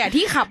อไซค์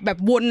ที่ขับแบบ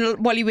วน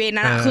บริเวณ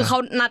นั้นคือเขา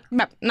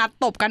นัด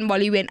ตบกันบ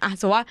ริเวณ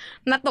สมมติว่า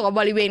นัดตบกัน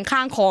บริเวณข้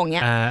างคลองเ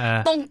งี้ย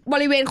ตรงบ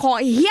ริเวณคลอง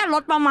เฮียร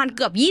ถประมาณเ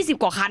กือบ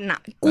20 กว่าคัน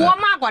กลัว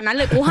มากกว่านั้น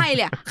เลยกูให้เ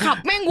ลยขับ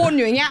แม่งวนอ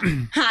ยู่อย่างเงี้ย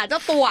หาเจ้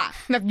าตัว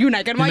แบบอยู่ไหน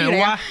กันวะอยู่ไหน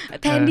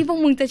แทนที่พวก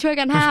มึงจะช่วย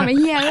กันห้ามไอ้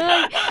เหี้ย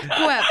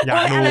กูแบบโอ๊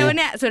ยอะไรวะ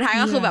เนี่ยสุดท้าย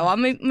ก็คือแบบว่า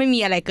ไม่มี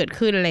อะไรเกิด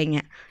ขึ้นอะไรเ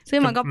งี้ยซึ่ง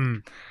มัน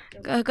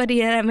ก็ดี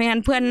อะไรไม่งั้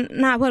นเพื่อน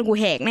หน้าเพื่อนกู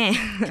แหกแน่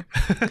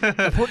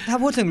ถ้า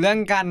พูดถึงเรื่อ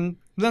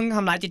งท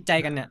ำร้ายจิตใจ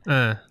กันเนี่ย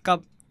กับ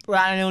เว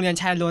ลาในโรงเรียน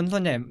ชายล้วนส่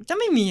วนใหญ่จะ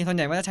ไม่มีส่วนใ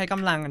หญ่ว่าจะใช้ก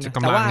ำลังกัน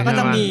แต่ว่าก็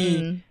จะมี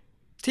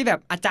ที่แบบ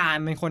อาจาร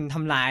ย์เป็นคนท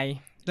ำร้าย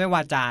ด้วยว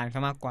าจาซ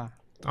ะมากกว่า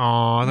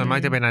ส่วนมาก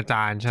จะเป็นอาจ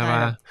ารย์ใช่ไหม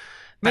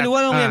ไม่รู้ว่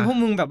าโรงเรียนพวก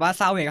มึงแบบว่าเ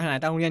ศร้าเหตุขนาด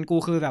แต่โรงเรียนกู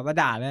คือแบบว่า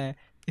ด่าเลย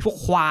ไอ้พวก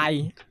ควาย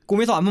กูไ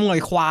ม่สอนมึงเล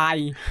ยควาย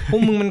พว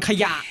กมึงมันข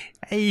ยะ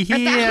ไอ้เ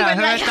หี้ยอ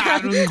าจาร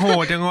ย์มึงโห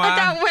ดจังวะอา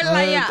จารย์เป็นอะไร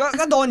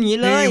ก็โดนอย่างนี้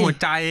เลยหัว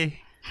ใจ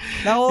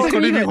แล้วก็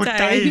ได้หัว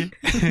ใจ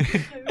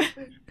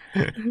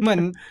เหมือน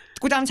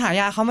กูจำฉา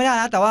ยาเขาไม่ได้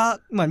แล้วแต่ว่า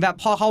เหมือนแบบ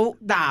พอเขา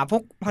ด่า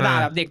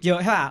แบบเด็กเยอะ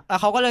ใช่ป่ะแล้ว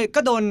เขาก็เลย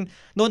ก็โด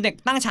นเด็ก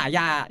ตั้งฉาย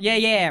าแ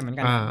ย่ๆเหมือน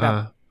กันแบบ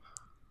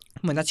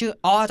เหมือนจะชื่อ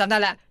จำได้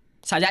แล้ว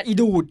ฉายาอี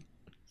ดูด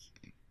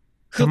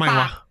คือ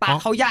ปาก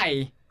เขาใหญ่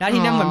แล้วที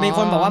นี้เหมือนมีค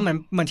นบอกว่าเห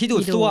มือนที่ดู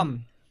ดซ่วม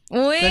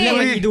แล้วเรียก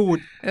ว่าอีดูด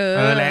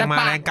แรงมา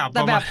แรงกลับแ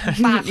ต่แบบ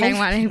ปากแรง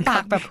มาแรงปา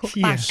กแบบ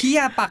ปากเขี้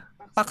ย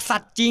ปากสั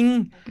ตว์จริง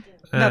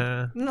แบบ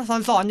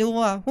สอนอยู่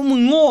ว่าพวกมึ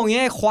งโง่อย่างเ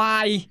งี้ยควา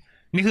ย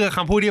นี่คือค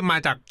ำพูดที่มา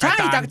จาก ใช่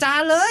จากอาจา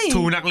รย์เลย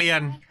ทูนักเรีย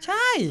น ใ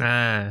ช่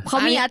เขา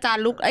มีอาจาร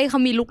ย์ลูกเขา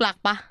มีลูกหลัก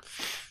ปะ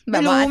แบ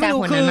บว่าอาจารย์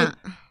คนนั้นอะ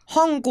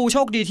ห้องกูโช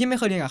คดีที่ไม่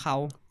เคยเรียนกับเขา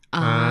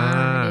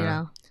ดี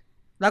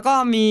แล้วก็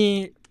มี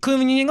คือ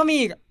จริงๆก็มี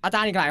อาจา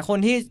รย์อีกหลายคน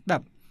ที่แบ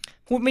บ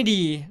พูดไม่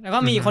ดีแล้วก็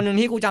มีคนนึง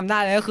ที่กูจำได้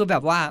เลยก็คือแบ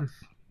บว่า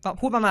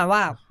พูดประมาณว่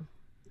า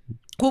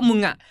พวกมึง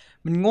อ่ะ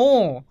มันโง่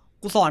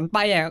กูสอนไป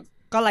อ่ะ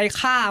ก็ไร้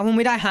ค่ามึงไ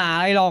ม่ได้หาอ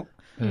ะไรหรอก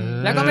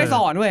แล้วก็ไม่ส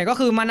อนด้วยก็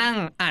คือมานั่ง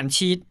อ่าน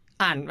ชีท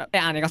อ่า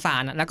นเอกสา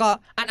รแล้วก็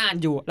อ่าน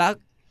อยู่แล้ว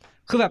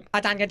คือแบบอ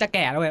าจารย์แกจะแ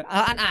ก่แล้วเว้ยแ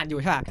ล้วอ่านอยู่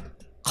ใช่ป่ะ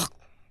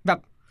แบบ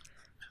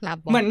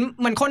เห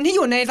มือนคนที่อ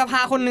ยู่ในสภา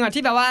คนนึงอ่ะ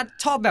ที่แบบว่า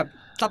ชอบแบบ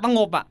สง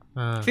บอ่ะ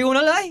ฟิล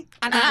นั้นเลย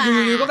อ่านอ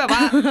ยู่ก็แบบว่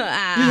า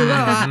อยู่ก็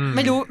แบบว่าไ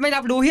ม่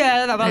รับรู้ที่อะ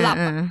ไรแบบว่าหลับ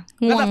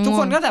แล้วแบบทุก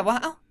คนก็แบบว่า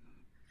เอ้า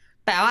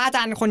แต่ว่าอาจ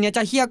ารย์คนนี้จ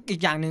ะเฮี้ยอี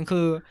กอย่างนึงคื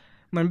อ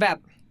เหมือนแบบ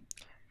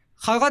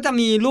เขาก็จะ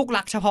มีลูกห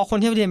ลักเฉพาะคน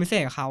ที่เรียนพิเศ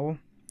ษกับเขา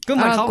คือเห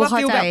มือนเขาก็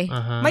ฟิลแบบ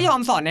ไม่ยอ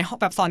มสอนใน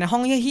แบบสอนในห้อ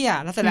งเฮี้ย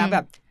ๆแล้วเสร็จแล้วแบ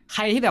บใค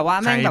รที่แบบว่า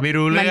แม่งแบบไม่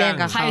รู้เรื่อง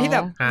ใครที่แบ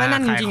บไม่นั่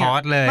นจริงๆ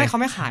ไม่เขา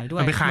ไม่ขายด้ว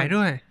ยไม่ขาย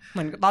ด้วยเห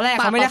มือนตอนแรกเ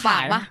ขาไม่ได้ขา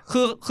ย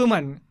คือเหมื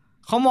อน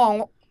เขามอง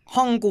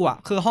ห้องกูอ่ะ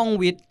คือห้อง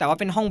วิทย์แต่ว่า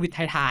เป็นห้องวิทย์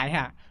ท้ายๆ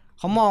ค่ะเ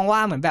ขามองว่า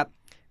เหมือนแบบ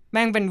แ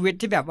ม่งเป็นวิทย์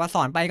ที่แบบว่าส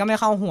อนไปก็ไม่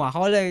เข้าหัวเข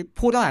าเลย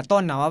พูดตั้งแต่ต้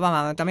นนะว่าประมา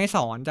ณจะไม่ส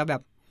อนจะแบ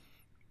บ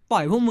ปล่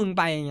อยพวกมึงไ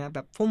ปอย่างเงี้ยแบ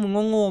บพวกมึง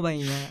โง่ๆไปอ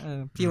ย่างเงี้ย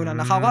ฟิลนั้นแ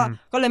ล้วเขา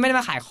ก็เลยไม่ได้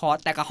มาขายคอร์ส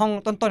แต่กับห้อง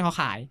ต้นๆเขา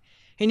ขาย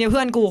ทีนี้เ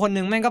พื่อนกูคน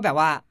นึงแม่งก็แบบ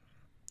ว่า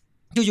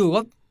อยู่ๆก็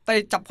ไป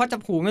จับพ่อจั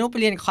บหูไม่รู้ไป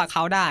เรียนเข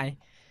าได้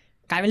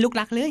กลายเป็นลูก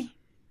รักเลย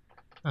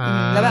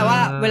แล้วแบบว่า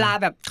เวลา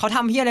แบบเขาท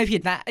ำเฮี้ยอะไรผิ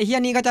ดนะไอ้เฮี้ย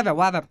นี่ก็จะแบบ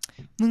ว่าแบบ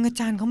มึงอา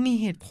จารย์เขามี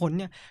เหตุผล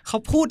เนี่ยเขา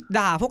พูด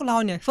ด่าพวกเรา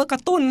เนี่ยเพื่อกร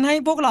ะตุ้นให้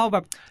พวกเราแบ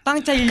บตั้ง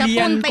ใจเรี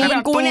ยนกร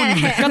ะตุ้นเนี่ย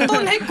กระตุ้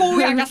นให้กู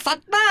อยากจะซัด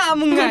หน้า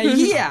มึงไงเ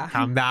ฮี้ยท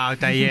ำดาว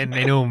ใจเย็นไ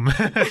อ้หนุ่ม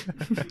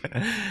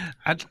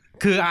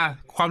คือ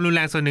ความรุนแร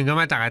งส่วนหนึ่งก็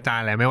มาจากอาจาร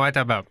ย์แหละไม่ว่าจ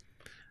ะแบบ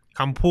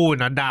คำพูด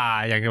นะด่า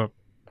อย่างแบบ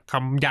ค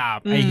ำหยาบ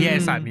ไอ้เฮี้ย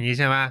สัตว์นี้ใ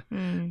ช่ไหม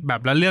แบบ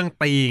แล้วเรื่อง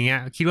ตีอย่างเงี้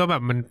ยคิดว่าแบ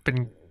บมันเป็น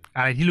อ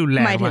ะไรที่รุนแร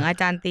งหมายถึงอา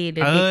จารย์ตีหรื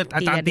ออ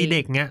าจารย์ตีเด็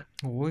กเงี้ย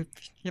โอ้ย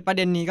ประเ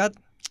ด็นนี้ก็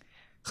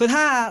คือ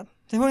ถ้า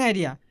จะพูดไง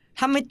ดีอ่ะ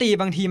ถ้าไม่ตี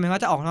บางทีมันก็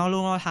จะออกนอก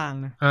ลู่นอกทาง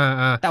นะ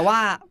แต่ว่า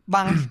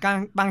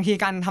บางที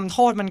การทำโท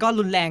ษมันก็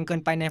รุนแรงเกิ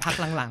นไปในพัก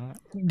หลัง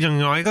ๆอย่าง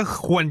น้อยก็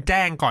ควรแ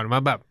จ้งก่อนว่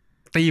าแบบ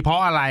ตีเพรา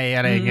ะอะไร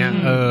อย่างเงี้ย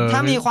ถ้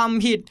ามีความ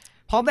ผิด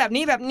เพราะแบบ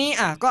นี้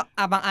ก็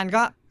บางอัน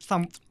ก็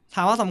ถ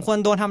ามว่าสมควร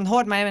โดนทำโท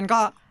ษไหมมัน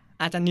ก็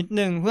อาจจะนิด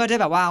นึงเพื่อที่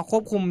แบบว่าคว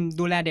บคุม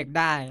ดูแลเด็ก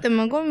ได้แต่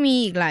มันก็มี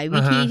อีกหลายวิ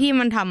ธีที่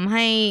มันทำใ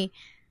ห้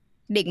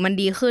เด็กมัน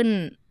ดีขึ้น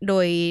โด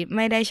ยไ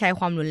ม่ได้ใช้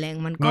ความรุนแรง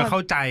มันก็เข้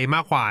าใจม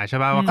ากกว่าใช่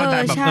ป่ะว่าเข้าใจ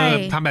แบบ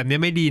ทำแบบนี้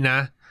ไม่ดีนะ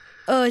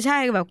ใช่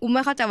แบบกูไ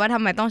ม่เข้าใจว่าทำ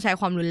ไมต้องใช้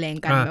ความรุนแรง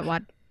กันแบบว่า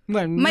เห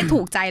มือนไม่ถู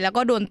กใจแล้ว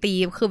ก็โดนตี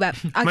คือแบบ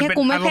แค่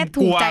กูไม่แค่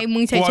ถูกใจมึ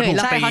งเฉยๆแ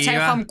ล้วเขาใช้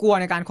ความกลัว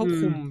ในการควบ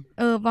คุม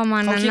ประมา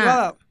ณนั้นเขาคิดว่า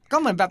ก็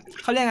เหมือนแบบ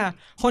เขาเรียกไง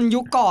คน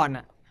ยุคก่อน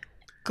อ่ะ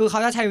คือเขา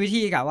จะใช้วิ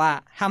ธีกับว่า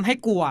ทำให้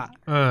กลัว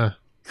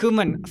คือเห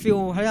มือนฟิล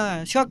เขาเรียก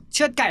เ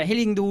ชือดไก่ให้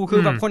ลิงดูคื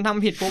อแบบคนท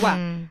ำผิดปุ๊บอ่ะ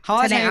เขา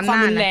ใช้ความ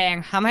รุนแรง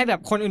ทำให้แบ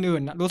บคนอื่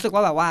นๆรู้สึกว่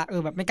าแบบว่า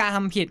แบบไม่กล้าท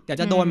ำผิดเดี๋ยว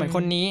จะโดนเหมือนค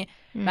นนี้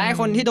และไอ้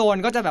คนที่โดน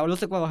ก็จะแบบรู้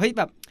สึกว่าเฮ้ย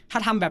แบบถ้า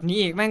ทำแบบนี้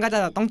อีกแม่งก็จะ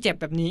ต้องเจ็บ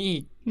แบบนี้อี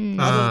กแ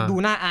ล้วดู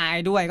น่าอาย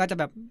ด้วยก็จะ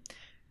แบบ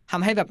ท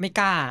ำให้แบบไม่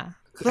กล้า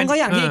ซึ่งก็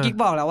อย่างที่กิ๊ก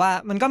บอกแล้วว่า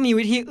มันก็มี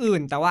วิธีอื่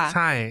นแต่ว่า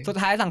สุด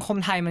ท้ายสังคม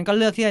ไทยมันก็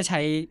เลือกที่จะใช้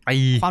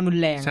ความรุน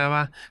แรงใช่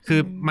ป่ะคือ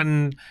มัน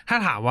ถ้า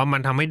ถามว่ามั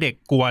นทำให้เด็ก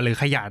กลัวหรือ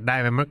ขยาดได้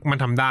มัน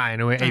ทำได้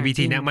นะเว้ยไอ้วิ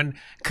ธีเนี้ยมัน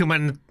คือ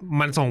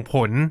มันส่งผ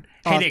ล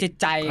ให้เด็กจิต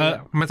ใจ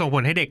มันส่งผ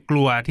ลให้เด็กก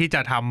ลัวที่จ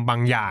ะทำบา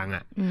งอย่างอ่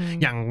ะ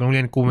อย่างโรงเรี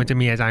ยนกูมันจะ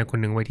มีอาจารย์คน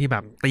หนึ่งไว้ที่แบ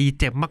บตี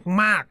เจ็บ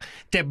มาก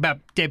ๆเจ็บแบบ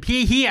เจ็บเ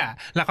หี้ย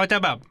แล้วเขาจ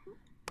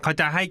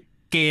ะให้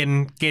เก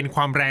ณฑ์ค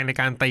วามแรงใน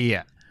การตี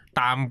อ่ะ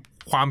ตาม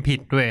ความผิ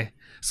ดด้วย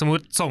สมม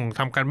ติส่งท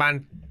ำการบ้าน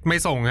ไม่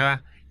ส่งใช่ป่ะ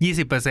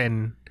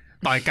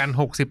 20% ต่อยกัน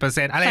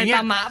 60% อะไรเงี้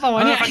ย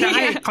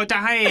เขาจะ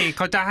ใ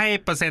ห้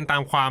เปอร์เซ็นต์ตา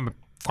มค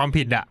วาม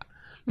ผิดอะ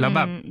แล้วแ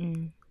บบ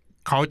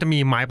เขาจะมี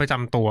ไม้ประจ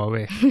ำตัวเ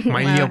ว้ยไ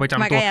ม้เลียวประจ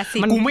ำตัว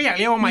กูไม่อยาก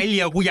เรียกว่าไม้เ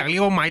ลียวกูอยากเรีย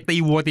กว่าไม้ตี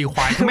วัวตีค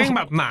วายแม่งแ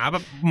บบหนาแบ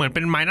บเหมือนเ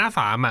ป็นไม้หน้าส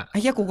ามอ่ะไอ้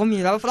เหี้ยกูก็มี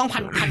แล้วต้อง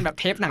พันแบบ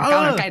เทปหนังก้า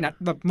วหนังไก่น่ะ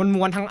แบบ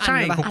ม้วนๆทั้งอัน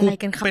เลยป่ะอะไร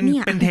กันครับเนี่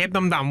ยเป็นเทป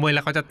ดำๆเว้ยแ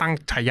ล้วเขาจะตั้ง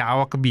ฉายา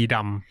ว่ากระบี่ด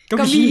ำ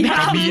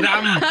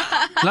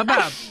แล้วแบ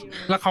บ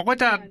แล้วเขาก็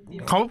จะ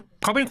เ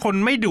ขาเป็นคน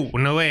ไม่ดุ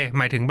นะเว้ยห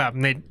มายถึงแบบ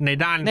ใน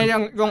ด้านในอย่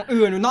าง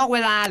อื่นนอกเว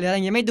ลาหรืออะไรเ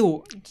งี้ยไม่ดุ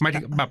หมายถึ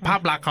งแบบภา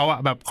พลักษณ์เขาอะ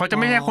แบบเขาจะ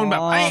ไม่ใช่คนแบ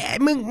บไอ้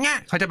มึงเงี้ย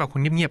เขาจะแบบค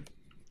นเงียบ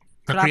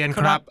นักเรียน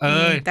ครับ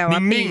แต่ว่า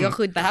ตีก็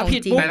คือแต่ถ้าผิ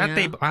ดปุ๊บแต่ถ้า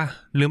ตี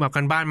ลืมเอา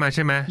กันบ้านมาใ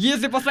ช่ไหม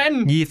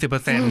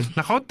 20% แ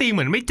ล้วเขาตีเห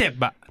มือนไม่เจ็บ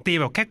อะตี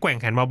แบบแค่แกว่ง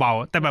แขนเบา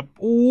ๆแต่แบบ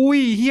อุ้ย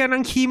เฮียนั่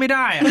งขี้ไม่ไ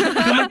ด้อะ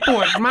คือมันป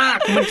วดมาก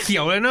มันเขี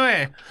ยวเลยเนย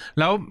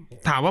แล้ว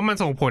ถามว่ามัน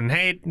ส่งผลใ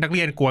ห้นักเ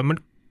รียนกลัวมัน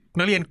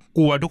นักเรียนก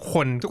ลัวทุกค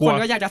น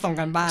ก็อยากจะส่ง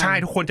กันบ้านใช่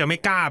ทุกคนจะไม่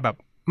กล้าแบบ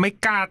ไม่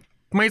กล้า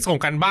ไม่ส่ง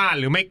กันบ้าน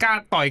หรือไม่กล้า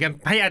ต่อยกัน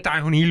ให้อาจาร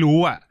ย์คนนี้รู้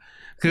อะ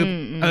คือ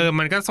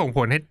มันก็ส่งผ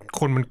ลให้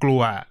คนมันกลั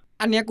ว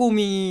อันเนี้ยกู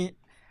มี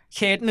เ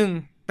คสหนึ่ง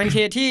เป็นเค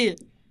สที่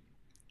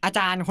อาจ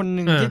ารย์คนห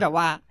นึ่งที่แบบ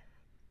ว่า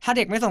ถ้าเ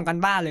ด็กไม่ส่งกัน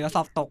บ้านหรือส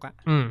อบตกอ่ะ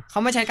เขา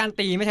ไม่ใช้การ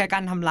ตีไม่ใช้กา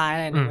รทำร้ายอ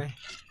ะไรนะเว้ย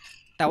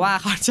แต่ว่า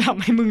เขาจะท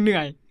ำให้มึงเหนื่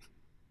อย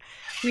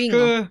วิ่ง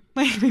คือไ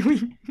ม่วิ่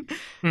ง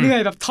เหนื่อย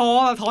แบบท้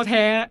อแ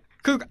ท้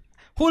คือ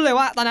พูดเลย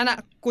ว่าตอนนั้นอ่ะ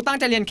กูตั้ง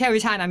ใจเรียนแค่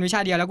วิชานั้นวิชา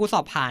เดียวแล้วกูส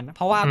อบผ่านเ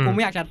พราะว่ากูไ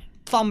ม่อยากจะ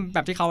ซ่อมแบ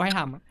บที่เขาให้ท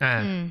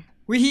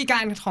ำวิธีกา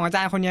รของอาจ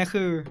ารย์คนนี้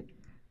คือ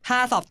ถ้า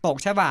สอบตก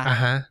ใช่ป่ะ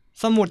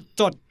สมุด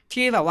จด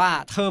ที่แบบว่า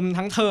เทอม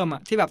ทั้งเทอมอ่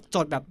ะที่แบบจ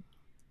ดแบบ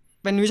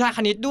เป็นวิชาค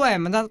ณิตด้วย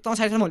มันต้องใ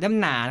ช้สมุดเล่ม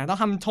หนาต้อง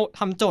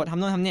ทำโจทย์ทำ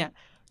โน่นทำเนี่ย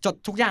จด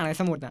ทุกอย่างใน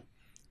สมุดอ่ะ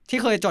ที่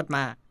เคยจดม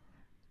า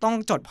ต้อง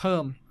จดเพิ่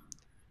ม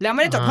แล้วไ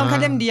ม่ได้จดเพิ่มแค่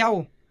เล่มเดียว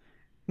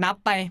นับ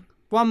ไป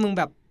ว่ามึง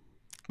แบบ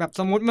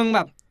สมมุติมึงแบ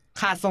บ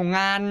ขาดส่งง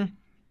าน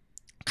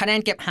คะแนน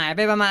เก็บหายไป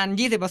ประมาณ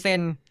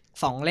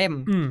 20% 2 เล่ม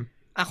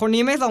คน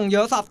นี้ไม่ส่งเย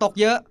อะสอบตก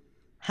เยอะ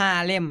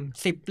5 เล่ม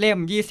10 เล่ม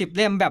20 เ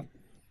ล่มแบบ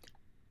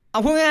เอ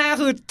าพูดง่ายๆก็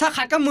คือถ้า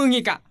คัดก็มึง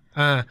อีกอ่ะ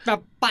แบบ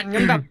ปั่นกั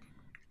นแบบ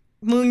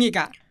มึงอีก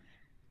อ่ะ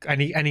อัน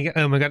นี้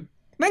มันก็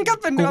แม่งก็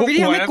เป็นวิ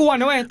ธีไม่กลัว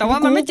นะเว้ยแต่ว่า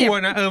มันไม่เจ็บ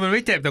นะมันไ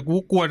ม่เจ็บแต่กู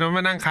กลัวนะม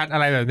านั่งคัดอะ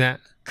ไรแบบเนี้ย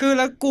คือแ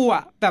ล้วกูอ่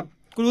ะแบบ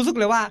กูรู้สึก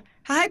เลยว่า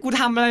ถ้าให้กู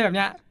ทำอะไรแบบเ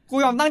นี้ยกู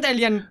ยอมตั้งใจเ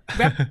รียน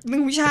แบบนึ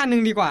งวิชานึ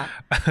งดีกว่า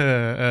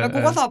แล้วกู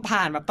ก็สอบผ่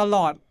านแบบตล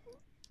อด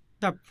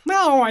แบบไม่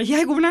เอาไอ้ที่ใ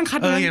ห้กูนั่งคัด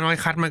อย่างน้อย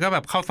คัดมันก็แบ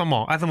บเข้าสมอ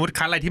งสมมติ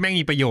คัดอะไรที่แม่ง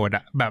มีประโยชน์อ่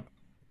ะแบบ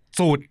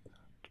สูตร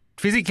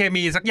ฟิสิกส์เค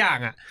มีสักอย่าง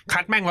อ่ะคั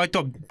ดแม่งร้อยจ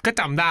บก็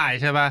จำได้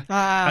ใช่ป่ะ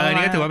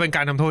นี่ก็ถือว่าเป็นก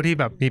ารทำโทษที่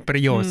แบบมีปร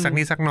ะโยชน์สัก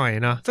นิดสักหน่อย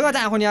เนาะซึ่งอาจ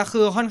ารย์คนนี้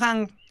คือค่อนข้าง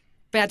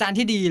เป็นอาจารย์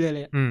ที่ดีเลย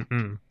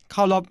เค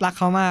ารพรัก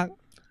เขามาก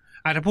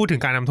ถ้าพูดถึ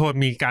งการทำโทษ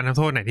มีการทำ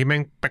โทษไหนที่แม่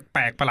งแป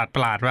ลกๆประหล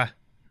าดป่ะ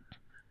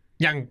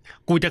อย่าง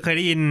กูจะเคยไ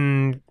ด้ยิน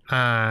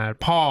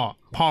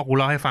พ่อกูเ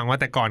ล่าให้ฟังว่า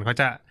แต่ก่อนเขา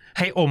จะใ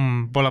ห้อม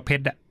บอระเพ็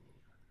ดอะ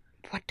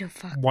What the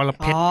fuck บอระ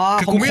เพ็ด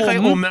คือกูไม่เคย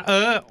อมนะ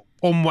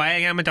อมไว้อย่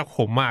างเงี้ยมันจะข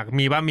มมาก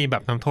มีว่ามีแบ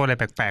บทำโทษอะไร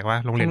แปลกๆวะ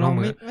โรงเรียนพวก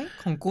มึง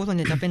ของกูส่วนให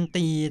ญ่จะเป็น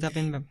ตีจะเ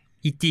ป็นแบบ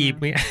อีจีบ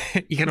เนี่ย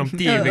อีขนม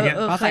จีบอย่างเงี้ย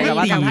เขาใส่แบบ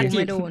ว่าทำท่าจี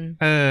บ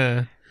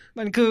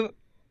มันคือ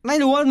ไม่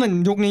รู้ว่าเหมือน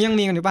ยุคนี้ยัง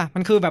มีกันหรือเปล่ามั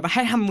นคือแบบใ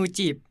ห้ทำมือ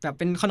จีบแบบ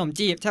เป็นขนม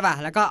จีบใช่ป่ะ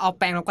แล้วก็เอา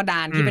แปรงลบกระด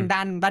านที่เป็น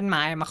ด้านไ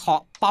ม้มาเคา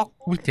ะป๊อก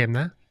อุ้ยเจ็บ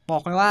นะบอ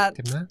กเลยว่าเ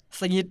จ็บนะ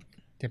สยิด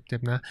เจ็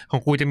บนะขอ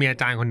งกูจะมีอา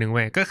จารย์คนหนึ่งเ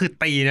ว้ยก็คือ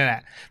ตีนั่นแหล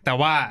ะแต่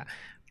ว่า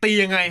ตี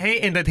ยังไงให้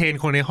เอนเตอร์เทน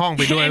คนในห้องไ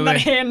ปด้วยเว้ยเอนเตอ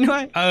ร์เทนด้ว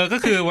ยก็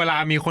คือเวลา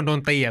มีคนโด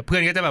นตีอ่ะเพื่อ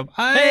นก็จะแบบเ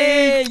อ้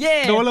ย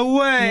โดนแล้วเ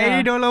ว้ย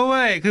โดนแล้วเ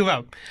ว้ยคือแบ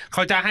บเข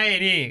าจะให้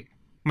นี่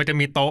มันจะ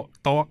มีโ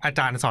ต๊ะอาจ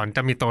ารย์สอนจ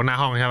ะมีโต๊ะหน้า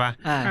ห้องใช่ป่ะ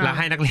แล้วใ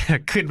ห้นักเรียน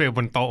ขึ้นไปบ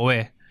นโต๊ะเว้ย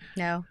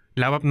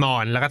แล้วแบบนอ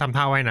นแล้วก็ทำ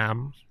ท่าว่ายน้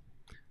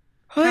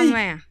ำเฮ้ย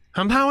ท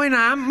ำท่าว่าย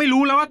น้ำไม่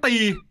รู้แล้วว่าตี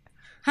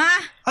ฮะ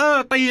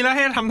ตีแล้วใ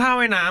ห้ทำท่า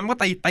ว่ายน้ำก็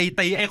ตี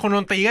ไอ้คนโด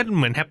นตีก็เ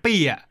หมือนแฮปปี้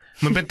อ่ะ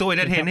เหมือนเป็นตัวเอน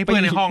เตอร์เทนให้เพื่อ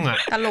นในห้องอ่ะ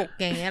ตลก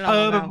อย่างเงี้ยหรอ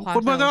แบบค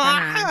นเพื่อนก็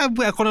เ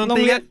บื่อคนโดน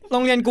ตีโร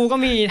งเรียนกูก็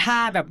มีท่า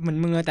แบบเหมือน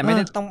มือแต่ไม่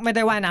ไ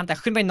ด้ว่ายน้ำแต่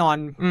ขึ้นไปนอน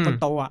บน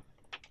โต๊ะ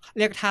เ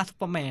รียกท่าซุปเ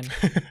ปอร์แมน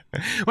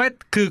ว่า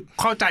คือ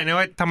เข้าใจนะ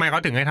ว่าทำไมเขา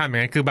ถึงให้ทำอย่า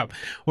งนั้นคือแบบ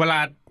เวลา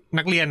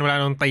นักเรียนเวลา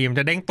โดนตีมัน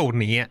จะเด้งตูด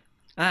หนี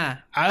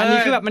อันนี้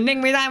คือแบบมันเด้ง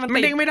ไม่ได้มัน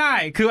เด้งไม่ได้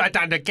คืออาจ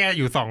ารย์จะแก้อ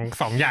ยู่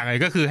สองอย่างเล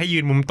ยก็คือให้ยื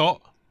นมุมโต๊ะ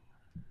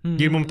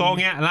เ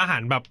งี้ยแล้วหั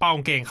นแบบเป้า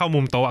เกงเข้ามุ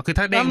มโต๊ะคือ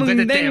ถ้าเด้งก็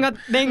จะเจ็บ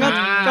เด้ง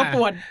ก็ป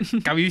วด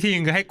กับวิธีนึ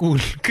งคือให้กู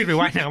ขึ้นไป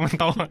ว่ายน้ำบน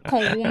โต๊ะขอ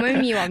งกูไม่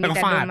มีว่ะมีแ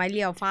ต่โดนไม้เ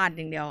รียวฟาดอ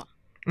ย่างเดียว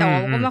แต่ว่า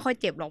ก็ไม่ค่อย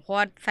เจ็บหรอกเพราะ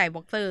ว่าใส่บ็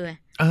อกเซอร์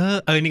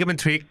นี่ก็เป็น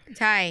ทริค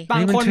ใช่บา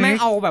งคนไม่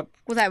เอาแบบ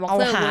กูใส่บ็อกเ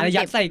ซอร์หา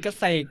ยัดใ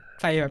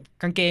ส่แบบ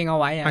กางเกงเอา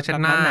ไว้อะ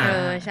หน้า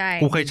ใช่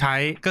กูเคยใช้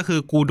ก็คือ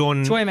กูโดน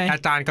อา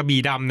จารย์กระบี่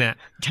ดำเนี่ย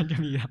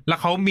แล้ว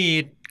เข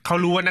า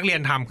รู้ว่านักเรีย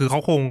นทำคือเขา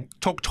คง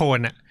ชกโชน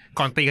อ่ะ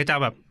ก่อนตีก็จะ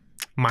แบบ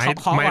ไ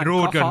ม้รู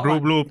ดกัน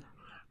รูป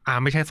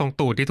ไม่ใช่ทรง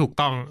ตูดที่ถูก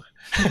ต้อง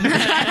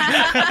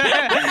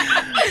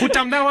กูจ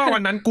ำได้ว่าวั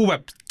นนั้นกูแบ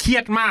บเครีย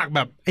ดมากแบ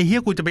บไอ้เหี้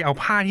ยกูจะไปเอา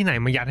ผ้าที่ไหน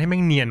มายัดให้แม่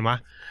งเนียนวะ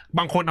บ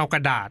างคนเอากร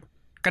ะดาษ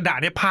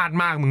ได้พลาด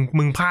มาก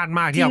มึงพลาด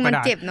มากที่เอากระด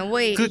าษเจ็บนะเ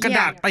ว้ยคือกระ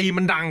ดาษตี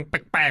มันดังแ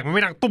ปลกๆมันไ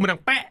ม่ดังตุ้มมันดั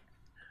งแปะ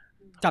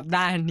จับไ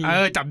ด้ทันที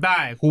จับได้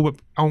กูแบบ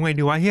เอาไง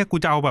ดีวะเหี้ยกู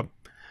จะเอาแบบ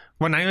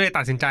วันนั้นก็เลย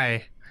ตัดสินใจ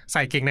ใ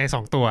ส่เกงใน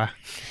2 ตัว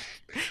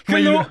ไ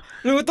ม่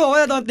รู้ตัวว่า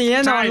จะโดนตีแ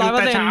น่นอน 100%แ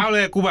ต่เช้าเล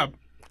ยกูแบบ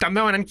จำไ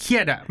ด้วันนั้นเครี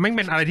ยดอ่ะแม่งเ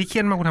ป็นอะไรที่เครี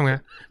ยดมากกูทำไง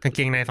กางเก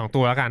งใน2 ตั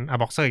วแล้วกัน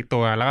บ็อกเซอร์อีกตั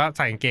วแล้วก็ใ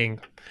ส่กางเกง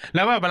แ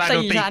ล้วแบบเวลาโด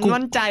นตี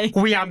กู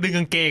พยายามดึงก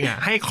างเกงอ่ะ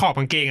ให้ขอบ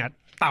กางเกงอ่ะ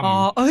ต่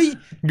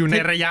ำอยู่ใน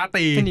ระยะ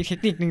ตีเป็นอีกเทค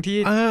นิคนึงที่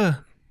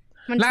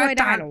มันช่วย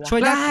ได้หรอวะช่ว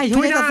ยได้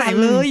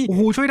เลยโอ้โ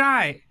หช่วยไ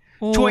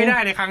ด้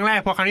ในครั้งแรก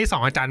พอครั้งที่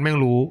2อาจารย์แม่ง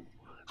รู้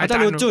อาจาร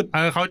ย์รู้จุด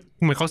เขา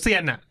เหมือนเขาเซีย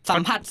นอ่ะสั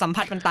ม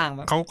ผัสมันต่างแ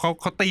บบ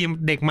เขาตี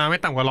เด็กมาไม่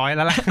ต่ำกว่า100แ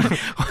ล้วล่ะ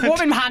ว่า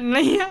เป็นพันอะไร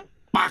เงี้ย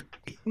ปัก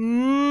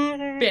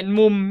เปลี่ยน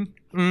มุม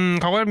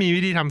เขาก็มี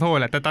วิธีทำโทษ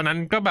แหละแต่ตอนนั้น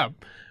ก็แบบ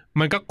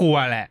มันก็กลัว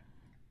แหละ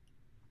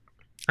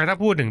ถ้า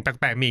พูดถึงแ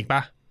ปลกๆมีอีกป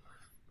ะ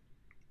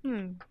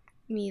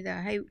มีแต่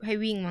ให้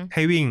วิ่งมั้งใ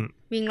ห้วิ่ง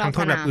ทำโท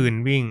ษแบบอื่น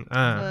วิ่ง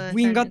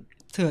วิ่งก็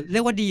เถื่อเรี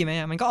ยกว่าดีไหม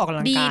มันก็ออกกำ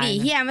ลังกายดี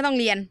เฮียไม่ต้อง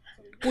เรียน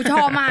กูช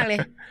อบมากเลย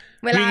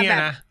เวลาแบบ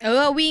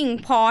วิ่ง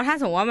พอถ้า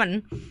สมมติว่ามัน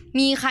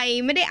มีใคร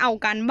ไม่ได้เอา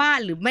การบ้าน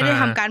หรือไม่ได้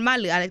ทำการบ้าน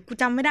หรืออะไรกู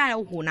จำไม่ได้แล้ว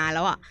โอ้โหนานแ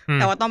ล้วอ่ะแ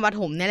ต่ว่าตอนประ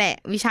ถมนี่แหละ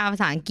วิชาภา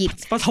ษาอังกฤษ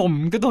ประถม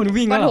ก็โดน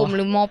วิ่งประถมห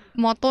รือ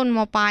มต้นม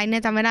ปลายเนี่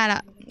ยจำไม่ได้ล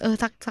ะ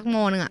สักม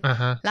นึงอ่ะ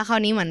แล้วคราว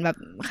นี้เหมือนแบบ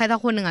ใครสัก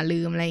คนหนึ่งอ่ะลื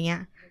มอะไรเงี้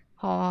ย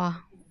พอ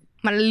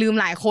มันลืม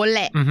หลายคนแ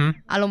หละ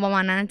อารมณ์ประม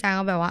าณนั้นอาจารย์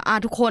ก็แบบว่า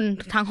ทุกคน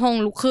ทั้งห้อง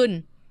ลุกขึ้น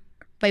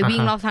ไปวิ่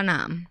งรอบสนา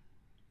ม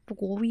พวก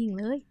กูก็วิ่ง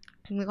เลย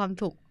มีความ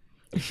สุข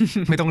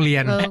ไม่ต้องเรีย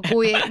นกู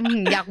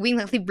อยากวิ่ง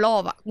สัก10 รอ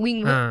บอ่ะวิ่ง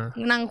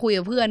นั่งคุย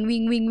กับเพื่อนวิ่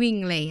ง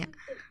อะไรอย่างเงี้ย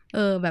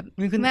แบบ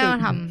แม่มา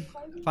ท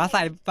ำฟ้าใ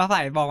ส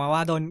บอกมาว่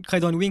าเคย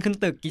โดนวิ่งขึ้น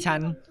ตึกกี่ชั้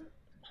น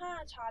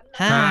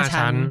5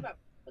 ชั้นแบบ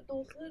ประตู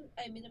ขึ้น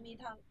มันจะมี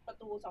ทางประ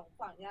ตู2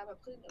ฝั่งเนี่ยแบบ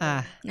ขึ้น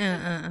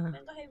มั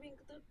นก็ให้วิ่ง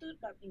ตืด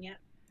ๆแบบอย่างเงี้ย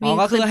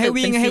ก็คือให้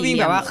วิ่ง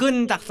แบบว่าขึ้น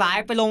จากซ้าย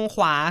ไปลงข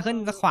วาขึ้น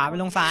จากขวาไป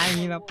ลงซ้ายอย่า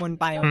งนี้แบบวน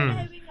ไป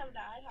ให้วิ่งธรรมด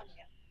าให้ทำอย่างเ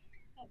งี้ย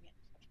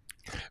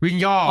วิ่ง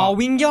ย่อ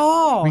วิ่งย่อ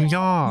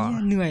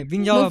เหนื่อยวิ่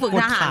งย่อฝึก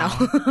ทหารเนาะ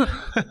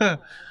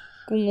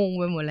กูงง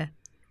ไปหมดเลย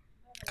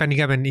ก็นี่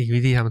ก็เป็นอีก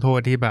วิธีทำโทษ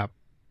ที่แบบ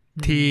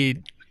ที่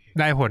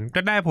ได้ผ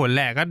ลแ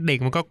หละก็เด็ก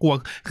มันก็กลัว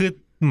คือ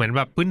เหมือนแ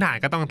บบพื้นฐาน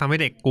ก็ต้องทำให้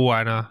เด็กกลัว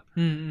เนาะ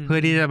เพื่อ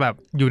ที่จะแบบ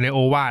อยู่ในโอ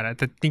วาทแ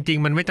ต่จริง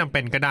ๆมันไม่จำเป็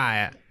นก็ได้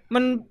อะมั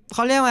นเข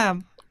าเรียกว่า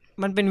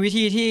มันเป็นวิ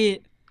ธีที่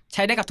ใ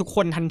ช้ได้กับทุกค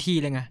นทันที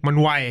เลยไงมัน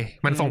ไว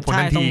มันส่งผล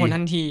ทั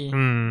นที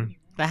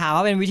แต่ถามว่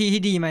าเป็นวิธี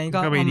ที่ดีไหมก็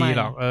ไม่ดี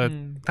หรอก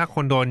ถ้าค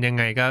นโดนยัง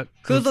ไงก็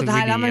คือสุดท้า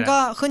ยแล้วมันก็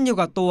ขึ้นอยู่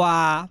กับตัว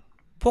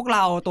พวกเร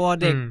าตัว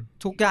เด็ก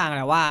ทุกอย่างแ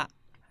หละว่า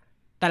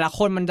แต่ละค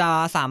นมันจะ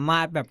สามา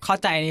รถแบบเข้า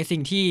ใจในสิ่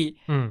งที่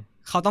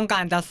เขาต้องกา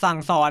รจะสั่ง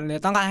สอนหรือ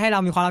ต้องการให้เรา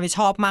มีความรับผิดช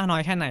อบมากน้อ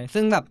ยแค่ไหน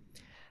ซึ่งแบบ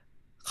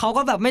เขา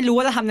ก็แบบไม่รู้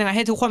ว่าจะทำยังไงใ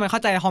ห้ทุกคนมันเข้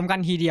าใจพร้อมกัน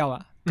ทีเดียวอ่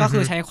ะก็คื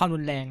อใช้ความรุ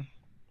นแรง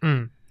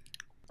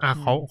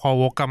เขา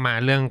วกกลับมา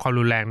เรื่องความ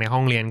รุนแรงในห้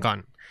องเรียนก่อน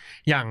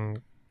อย่าง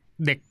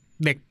เ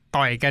ด็ก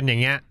ต่อยกันอย่า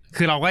งเงี้ย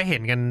คือเราก็เห็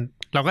น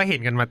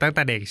กันมาตั้งแ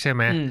ต่เด็กใช่ไห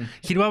ม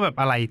คิดว่าแบบ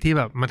อะไรที่แ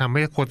บบมันทำใ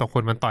ห้คนต่อค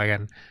นมันต่อยกั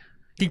น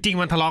จริง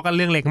ๆมันทะเลาะกันเ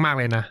รื่องเล็กมาก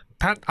เลยนะ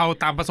ถ้าเอา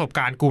ตามประสบก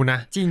ารณ์กูนะ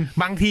จริง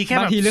บางทีแค่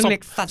แบบ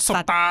สบ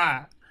ตา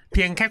เ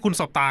พียงแค่คุณ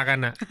สบตากัน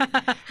น่ะ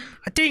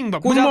จริงแบ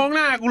บกูมองห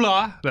น้ากูเหรอ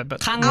แบบ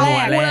ครั้งแร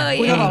กเลย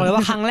กูจะบอกเลยว่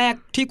าครั้งแรก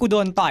ที่กูโด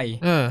นต่อย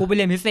กูไปเ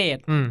รียนพิเศษ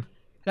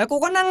แล้วกู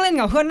ก็นั่งเล่น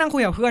กับเพื่อนนั่งคุ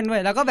ยกับเพื่อนด้ว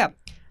ยแล้วก็แบบ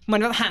เหมือ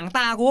นแบบหางต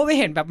ากูก็ไป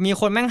เห็นแบบมี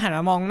คนแม่งหันม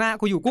ามองหน้า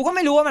กูอยู่กูก็ไ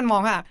ม่รู้ว่ามันมอ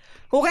งค่ะ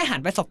กูแค่หัน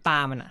ไปสบตา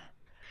มันอ่ะ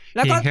แ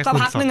ล้วก็สัก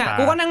พักนึงอ่ะ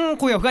กูก็นั่ง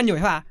คุยกับเพื่อนอยู่ใ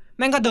ช่ป่ะแ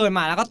ม่งก็เดินม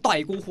าแล้วก็ต่อย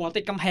กูหัว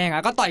ติดกำแพงอ่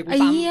ะก็ต่อยกู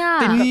ซ้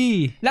ำติด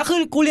แล้วคือ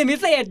กูเรียนพิ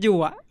เศษอยู่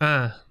อ่ะ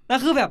แล้ว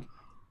คือแบบ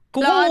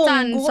แล้วอาจา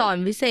รย์สอน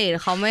พิเศษ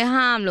เขาไม่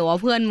ห้ามหรือว่า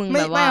เพื่อนมึง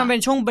แบบว่าไม่มันเป็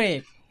นช่วงเบร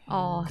ก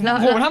แล้ว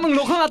โหถ้ามึง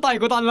ลุกขึ้นมาต่อย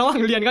กูตอนระหว่าง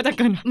เรียนก็จะเ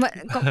กิน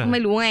ก็ไ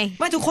ม่รู้ไง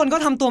ไม่ทุกคนก็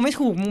ทำตัวไม่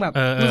ถูกมึงแบบ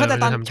มึงเข้าใจ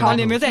ตอนเ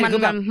รียนพิเศษคื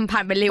อแบบผ่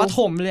านไปเร็วประ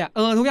ถมเลย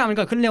ทุกอย่างมันเ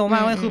กิดขึ้นเร็วมา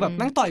กเลยคือแบบแ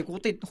ม่งต่อยกู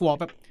ติดหัว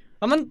แบบ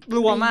แล้วมัน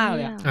รัวมากเล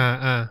ย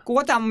กู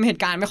ก็จำเห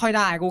ตุการณ์ไม่ค่อยไ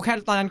ด้กูแค่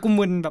ตอนนั้นกู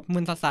มึนแบบมึ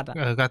นสัสๆอ่ะ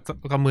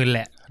ก็มึนแห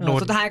ละ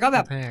สุดท้ายก็แบ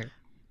บ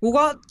กู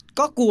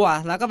ก็กลัว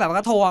แล้วก็แบบ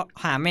ก็โทร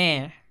หาแม่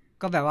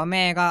ก็แบบว่าแ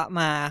ม่ก็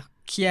มา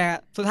เคลียร์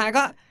สุดท้าย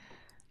ก็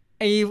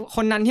ไอค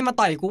นนั้นที่มา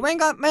ต่อยกูแม่ง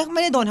ก็ไ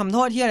ม่ได้โดนทำโท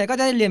ษที่อะไรก็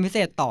ได้เรียนพิเศ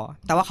ษต่อ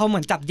แต่ว่าเขาเหมื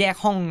อนจับแยก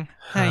ห้อง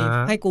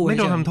ให้กูไม่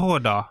โดนทำโทษ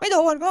หรอไม่โด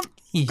น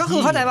ก็คื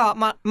อเข้าใจว่า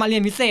มาเรีย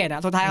นพิเศษอ่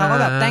ะสุดท้ายเขาก็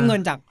แบบได้เงิ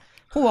นจาก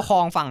ผู้ปกครอ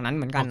งฝั่งนั้นเ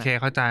หมือนกันโอเค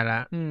เข้าใจแล้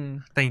ว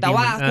แต่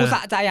ว่ากูส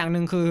ะใจอย่างนึ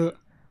งคือ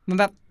มัน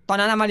แบบตอน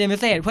นั้นมาเรียนพิ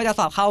เศษเพื่อจะ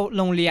สอบเข้า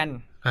โรงเรียน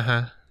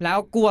แล้ว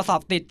กูสอ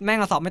บติดแม่ง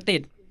สอบไม่ติ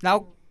ดแล้ว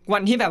วั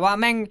นที่แบบว่า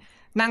แม่ง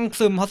นั่ง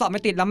ซึมเขาสอบไ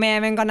ม่ติดแล้วแม่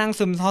แม่งก็นั่ง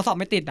ซึมเขาสอบ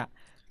ไม่ติดอ่ะ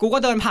กูก็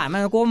เดินผ่านมั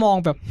นกูก็มอง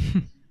แบบ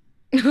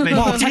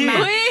บอกชนะ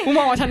กูม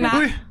องว่าชนะ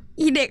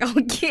อีเด็กเอา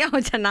เกี้ยว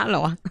ชนะเหร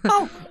อเอ้า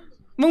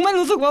มึงไม่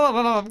รู้สึกว่าแบบ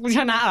กูช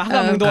นะเหรอแบ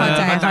บมึงโดนใ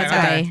จ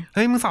เ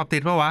ฮ้ยมึงสอบติ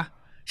ดป่ะวะ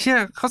เชื่อ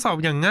เขาสอบ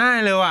อย่างง่าย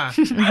เลยว่ะ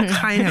ใ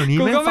ครแถวนี้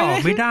ไม่สอบ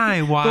ไม่ได้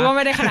วะกูก็ไ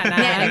ม่ได้ขนาดนั้น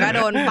เนี่ยเดี๋ยวก็โ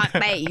ดนปัก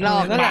แตะอีกรอ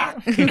บนั่นแหละ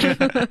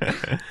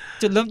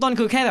จุดเริ่มต้น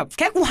คือแ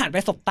ค่กูหันไป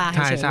สบตาเ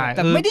ฉยๆแ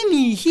ต่ไม่ได้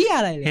มีเหี้ย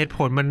อะไรเลยเหตุผ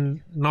ลมัน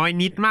น้อย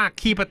นิดมาก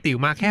ขี้ประติ๋ว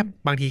มากแค่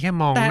บางทีแค่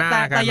มองหน้า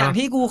กันแต่อย่าง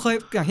ที่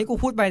กู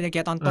พูดไป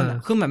ตอนต้น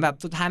คือเหมือนแบบ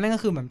สุดท้ายแม่งก็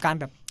คือเหมือนการ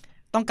แบบ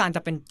ต้องการจ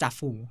ะเป็นจ่า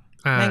ฝูง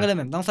แม่งก็เลยเห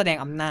มือนต้องแสดง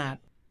อำนาจ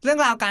เรื่อง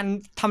ราวการ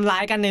ทำร้า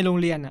ยกันในโรง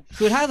เรียนอ่ะ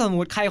คือถ้าสมม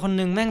ติใครคน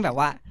นึงแม่งแบบ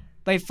ว่า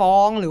ไปฟ้อ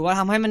งหรือว่า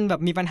ทำให้มันแบ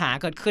บมีปัญหา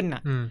เกิดขึ้นอ่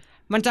ะ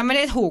มันจะไม่ไ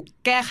ด้ถูก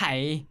แก้ไข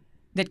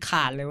เด็ดข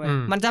าดเลยเว้ย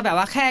มันจะแบบ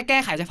ว่าแค่แก้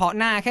ไขเฉพาะ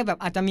หน้าแค่แบบ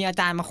อาจจะมีอา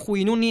จารย์มาคุย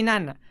นู่นนี่นั่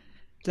นอ่ะ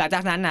หลังจ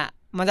ากนั้นอ่ะ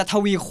มันจะท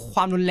วีคว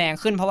ามรุนแรง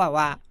ขึ้นเพราะแบบ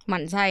ว่ามั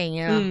นใช่อย่างเ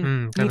งี้ย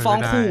มึงฟ้อง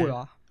คู่เหร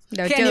อ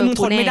แค่นี้มึง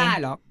ทนไม่ได้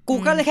เหรอกู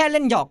ก็เลยแค่เ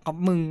ล่นหยอกกับ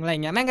มึงอะไร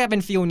เงี้ยแม่งก็เป็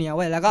นฟิลเนี้ยเ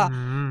ว้ยแล้ว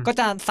ก็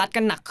จะซัด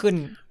กันหนักขึ้น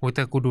โอ้แ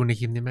ต่กูดูใน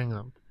คลิปนี้แม่งแ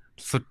บบ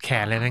สุดแข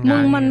นเลยนะมึ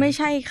งมันไม่ใ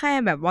ช่แค่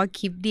แบบว่าค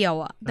ลิปเดียว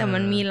อะแต่มั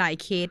นมีหลาย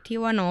เคสที่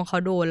ว่าน้องเขา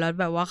โดนแล้ว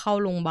แบบว่าเข้า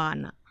โรงพยาบาล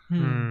อะ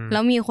แล้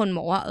วมีคนบ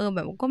อกว่าแบ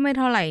บก็ไม่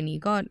เท่าไหร่นี่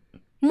ก็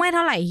ไม่เ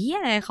ท่าไหร่เฮีย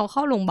อะไรเขาเข้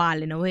าโรงพยาบาล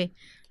เลยนะเว้ย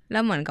แล้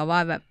วเหมือนกับว่า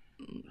แบบ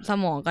ส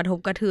มองกระทบ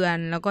กระเทือน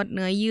แล้วก็เ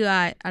นื้อเยื่อ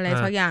อะไร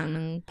สักอย่างนึ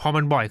งพอ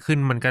มันบ่อยขึ้น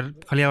มันก็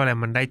เขาเรียกว่าอะไร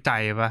มันได้ใจ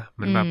ป่ะ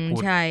มันแบบพู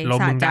ดล้ม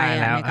มึงได้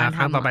แล้วค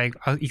รั้งต่อไป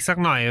เอาอีกสัก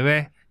หน่อยเว้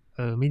ย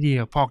ไม่ดี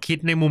พอคิด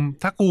ในมุม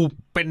ถ้ากู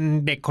เป็น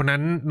เด็กคนนั้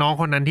นน้อง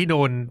คนนั้นที่โด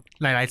น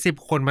หลายๆ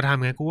10คนมาท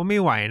ำไงกูว่าไม่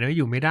ไหวนะอ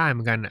ยู่ไม่ได้เห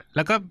มือนกันอ่ะแ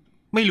ล้วก็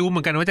ไม่รู้เหมื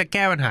อนกันว่าจะแ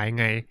ก้ปัญหายัง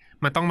ไง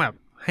มันต้องแบบ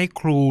ให้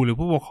ครูหรือ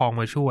ผู้ปกครอง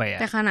มาช่วยอ่ะ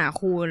แต่ขณะ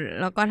ครู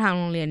แล้วก็ทาง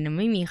โรงเรียนเนี่ย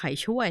ไม่มีใคร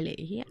ช่วยเลย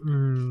เฮีย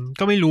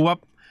ก็ไม่รู้ว่า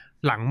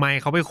หลังไมค์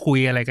เขาไปคุย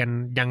อะไรกัน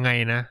ยังไง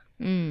นะ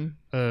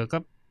ก็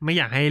ไม่อ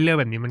ยากให้เรื่อง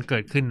แบบนี้มันเกิ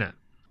ดขึ้นอ่ะ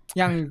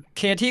อย่างเ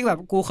คสที่แบบ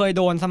กูเคย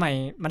โดนสมัย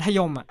มัธย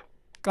มอ่ะ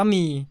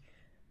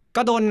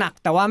ก็โดนหนัก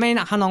แต่ว่าไม่ห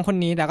นักเท่าน้องคน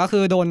นี้แต่ก็คื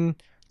อโดน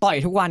ต่อย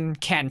ทุกวัน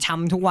แขนช้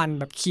ำทุกวัน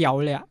แบบเขียว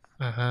เลยอ่ะ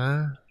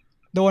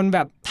โดนแบ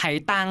บไถ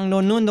ตังโด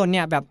นนู่นโดนเ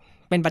นี่ยแบบ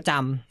เป็นประจ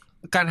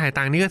ำการไถ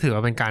ตังนี่ก็ถือว่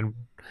าเป็นก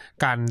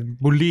าร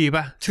บูลลี่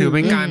ป่ะถือเ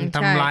ป็นการท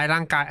ำร้ายร่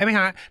างกายไม่ใ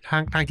ช่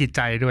ทางจิตใ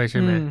จด้วยใช่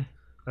ไหม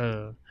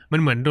มัน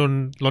เหมือนโดน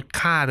ลด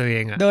ค่าตัวเอ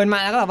งอ่ะเดินมา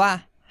แล้วก็แบบว่า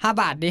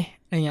5 บาทดิ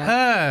อย่างเงี้ย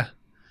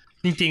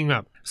จริงๆแบ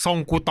บทรง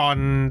กูตอน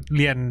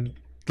เรียน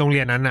โรงเรี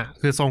ยนนั้นอ่ะ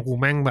คือทรงกู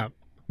แม่งแบบ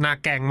หน้า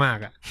แกงมาก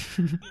อ่ะ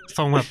ท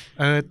รงแบบ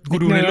กู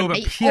ดูในรูปแบบ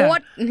เพี้ย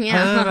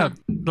แบบ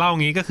เล่า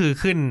งี้ก็คือ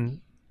ขึ้น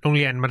โรงเ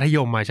รียนมัธย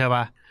มมาใช่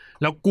ป่ะ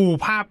แล้วกู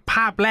ภ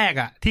าพแรก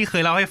อ่ะที่เค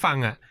ยเล่าให้ฟัง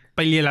อ่ะไป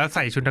เรียนแล้วใ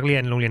ส่ชุดนักเรีย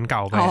นโรงเรียนเก่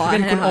าไปเป็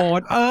นคุณโอ๊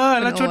ต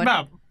แล้วชุดแบ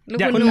บ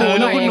อยากคุณหนู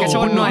เอกช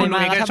นหน่อยมา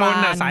เอกชน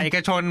น่ะสายเอก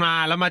ชนมา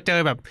แล้วมาเจอ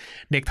แบบ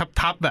เด็ก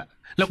ทับๆอ่ะ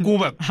แล้วกู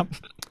แบบ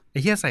ไอ้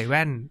เหี้ยใส่แ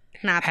ว่น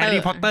แฮร์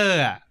รี่พอตเตอ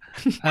ร์อ่ะ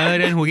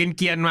เดินหัวเ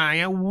กรียนๆมาเ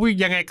งี้ยอุ้ย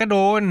ยังไงก็โด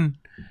น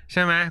ใ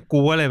ช่ไหมกู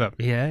ก็เลยแบบ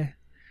เฮ้ย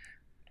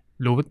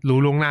รู้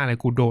ล่วงหน้าเลย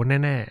กูโดน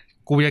แน่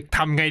ๆกูจะท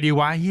ำไงดี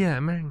วะเฮีย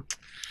แม่ง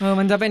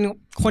มันจะเป็น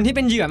คนที่เ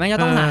ป็นเหยื่อแม่งจะ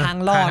ต้องหาทาง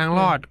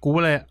รอดกู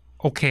เลย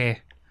โอเค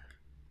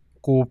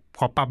กูข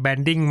อปรับแบน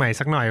ดิ้งใหม่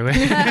สักหน่อยเว้ย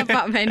ป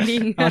รับแบนดิ้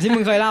งที่มึ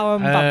งเคยเล่าว่า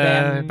ปรับแบ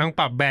นต้อง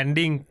ปรับแบน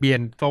ดิ้งเปลี่ย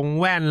นทรง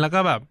แว่นแล้วก็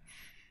แบบ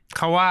เ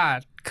ขาว่า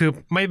คือ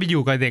ไม่ไปอ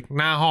ยู่กับเด็ก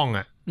หน้าห้อง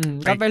อ่ะ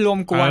ก็ไปรวม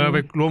ก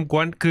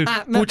วนคือ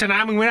กูชนะ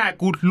มึงไม่ได้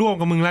กูร่วม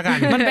กับมึงแล้วกัน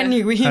มันเป็น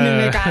อีกวิธีนึง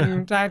ในก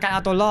ารเอ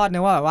าตัวรอดน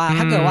ะว่าแบบว่า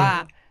ถ้าเกิดว่า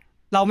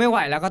เราไม่ไหว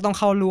แล้วก็ต้อง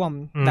เข้าร่วม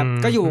แบบ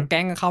ก็อยู่แ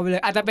ก๊งกับเขาไปเล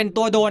ยอาจจะเป็น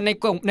ตัวโดนใน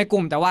ก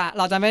ลุ่มแต่ว่าเ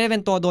ราจะไม่ได้เป็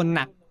นตัวโดนห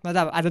นักเราจ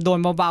ะอาจจะโดน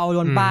เบาๆโด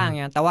นบ้าง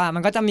เงี้ยแต่ว่ามั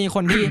นก็จะมีค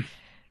นที่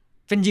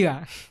เป็นเหยื่อ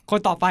คน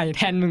ต่อไปแ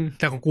ทนมึง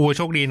แต่ของกูโ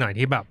ชคดีหน่อย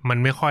ที่แบบมัน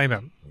ไม่ค่อยแบ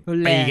บ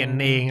ตีกัน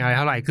เองอะไรเ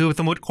ท่าไหร่คือ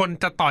สมมติคน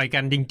จะต่อยกั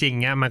นจริง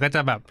ๆเงี้ยมันก็จ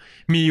ะแบบ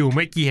มีอยู่ไ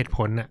ม่กี่เหตุผ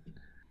ลน่ะ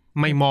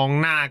ไม่มอง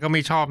หน้าก็ไ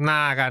ม่ชอบหน้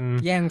ากัน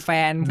แย่งแฟ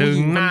นผู้ห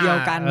ญิงคนเดียว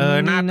กัน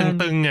หน้า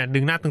ตึงๆอ่ะดึ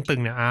งหน้าตึ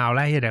งๆเนี่ยเอาแ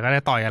ล้วเดี๋ยวก็ไ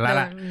ด้ต่อยกันแล้ว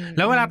ล่ะแ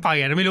ล้วเวลาต่อย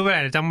กันไม่รู้ว่า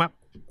อะไรจะมา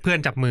เพื่อน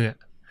จับมือ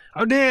เอ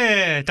าดิ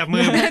จับมื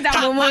อ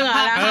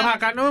ผลัก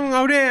กันเอ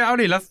า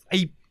ดิแล้ว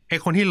ไอ้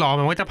คนที่ล้อ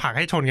มันก็จะผลักใ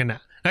ห้ชนกันอ่ะ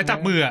แล้วจับ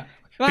มือ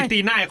ไปตี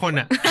หน้าไอ้คน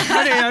อ่ะเอ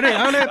าดิ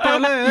เปิด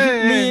เลย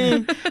มี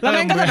แล้วแ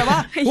ม่งก็แบบว่า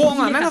วง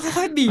อ่ะแม่งก็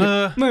ค่อยๆบีบ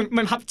เห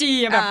มือนพับจี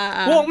แบบ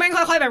วงแม่ง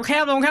ค่อยๆแบบแค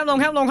บลง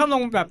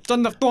แบบจน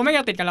แบบตัวแม่งจ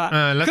ะติดกันแล้ว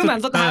คือเหมือน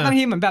สุดท้ายบาง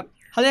ทีเหมือนแบบ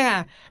เขาเรียกไง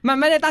มัน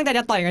ไม่ได้ตั้งใจจ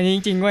ะต่อยกันจ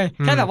ริงๆเว้ย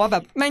แค่แบบว่าแบ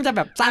บแม่งจะแ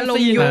บบสร้าง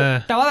ซีน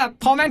แต่ว่าแบบ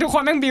พอแม่งทุกค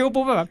นแม่งบิ้ว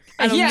ปุ๊บแบบไ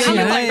อ้เหี้ยถ้าไ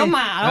ม่ต่อยก็หม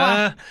า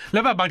แล้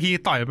วแบบบางที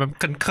ต่อยแบบ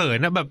เขิน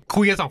ๆนะแบบ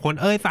คุยกัน2 คน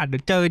สัตว์เดี๋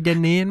ยวเจอเย็น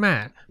นี้มา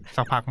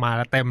สักพักมาแ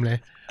ล้วเต็มเลย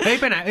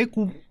ไปไหน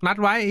กูนัด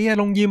ไว้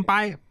ลงยิมไป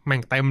แม่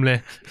งเต็มเลย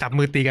จับ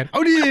มือตีกันเอ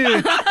าดิ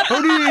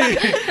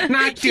หน้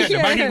าเจือด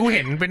บางทีกูเ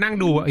ห็นไปนั่ง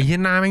ดูไอ้เหี้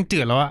ยหน้าแม่งเจื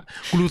อดแล้วอะ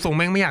กูดูทรงแ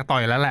ม่งไม่อยากต่อ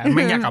ยแล้วแหละแ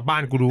ม่งอยากกลับบ้า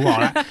นกูรู้ออก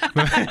แล้ว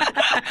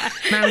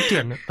หน้าเจื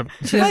อดแบบ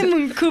ไม่มึ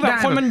งคือแบบ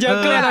คนมันเยอะ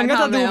เกินมันก็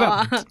จะดูแบบ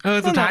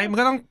สุดท้ายมัน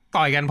ก็ต้อง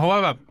ต่อยกันเพราะว่า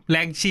แบบแร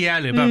งเชียร์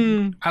หรือแบบ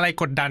อะไร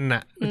กดดันอ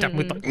ะจับ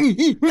มือต่อยจ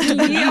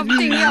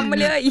ริงๆมา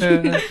เลย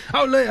เอ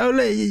าเ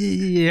ลย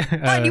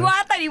ต่อยดีว่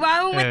า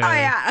มึงไม่ต่อย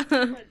อ่ะ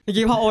เมื่อ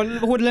กี้พอโอน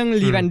พูดเรื่อง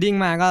รีแบนดิ้ง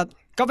มา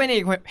ก็เป็นอี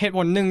กเหตุผ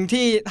ลหนึ่ง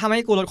ที่ทำให้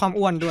กูลดความ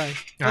อ้วนด้วย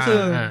ก็คื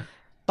อ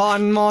ตอน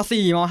ม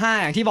.4 ม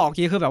.5 อย่างที่บอก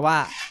กี้คือแบบว่า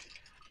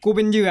กูเ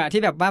ป็นเหยื่อ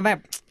ที่แบบว่าแบบ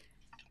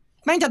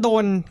แม่งจะโด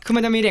นคือมั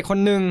นจะมีเด็กคน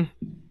นึง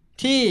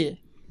ที่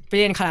ไป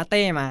เรียนคาราเ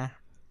ต้มา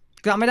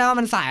จำไม่ได้ว่า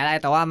มันสายอะไร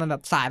แต่ว่ามันแบ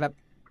บสาย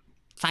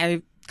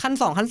ขั้น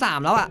2ขั้น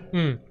3แล้วอ่ะ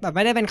แบบไ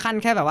ม่ได้เป็นขั้น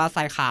แค่แบบว่าส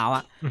ายขาวอ่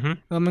ะ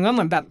มันก็เห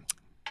มือนแบบ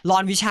ร้อ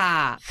นวิชา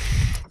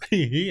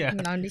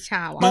ร้อนวิช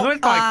าว่ะมันก็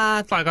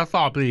ต่อยกระส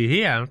อบสิเ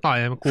หี้ยต่อย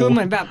กูคือเห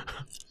มือนแบบ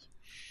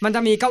มันจ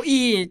ะมีเก้า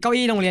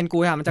อี้โรงเรียนกู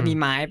ค่ะมันจะมี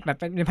ไม้แบบ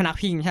เป็นพนัก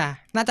พิงใช่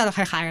น่าจะค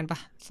ล้ายๆกันปะ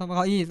เ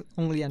ก้าอี้โ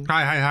รงเรียนใช่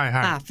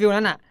ฟิล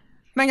นั้นอ่ะ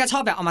แม่งจะชอ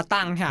บแบบเอามา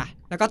ตั้งใช่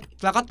แล้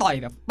วก็ต่อย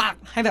แบบปัก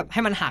ใ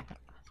ห้มันหัก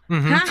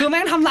คือแม่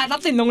งทำลายทรัพ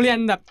ย์สินโรงเรียน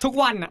แบบทุก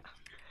วันอ่ะ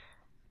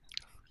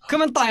คือ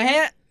มันต่อยให้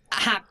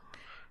หัก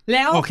แ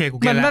ล้ว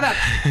เหมือนแบบ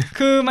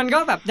คือมันก็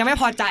แบบยังไม่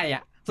พอใจอ่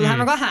ะสุดท้าย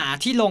มันก็หา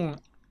ที่ลง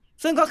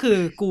ซึ่งก็คือ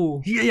กู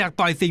เฮียอยาก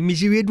ต่อยสิ่งมี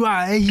ชีวิตว่ะ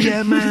ไอ้เฮีย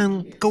แม่ง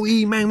เก้า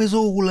อี้แม่งไม่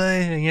สู้กูเลย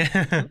อย่างเงี้ย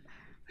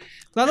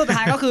แล้วสุดท้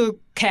ายก็คือ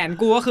แขน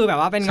กูก็คือแบบ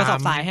ว่าเป็นกระสอบ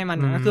ทรายให้มัน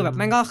ก็คือแบบแ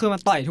ม่งก็คือมั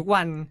นต่อยทุก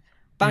วัน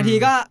บางที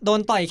ก็โดน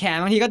ต่อยแขน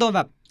บางทีก็โดนแ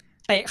บบ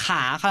เตะข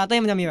าคาราเต้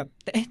มันจะมีแบบ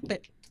เต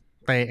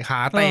ะขา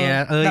เตะ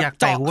อยาก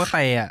เตะกูก็เต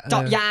ะเจา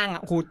ะยางอ่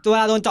ะโหเว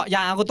ลาโดนเจาะย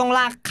างกูต้องล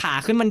ากขา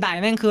ขึ้นบันได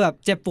แม่งคือแบบ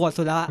เจ็บปวด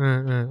สุดแล้วอ่ะ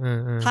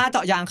ถ้าเจ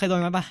าะยางเคยโด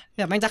นมั้ยป่ะแ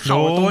บบแม่งจะเข่า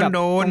ตรงแบบโ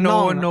ด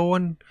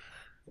น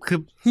คือ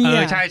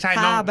ใช่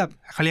ๆน้องแบบ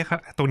เขาเรียก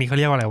ตรงนี้เขาเ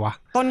รียกว่าอะไรวะ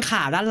ต้นข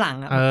าด้านหลัง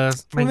อ่ะ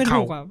มันเข่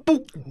าปุ๊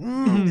บ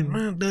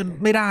เดิน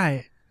ไม่ได้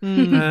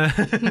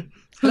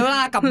แล้วเวล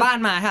ากลับบ้าน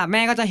มาค่ะแ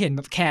ม่ก็จะเห็นแ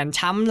บบแขน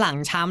ช้ำหลัง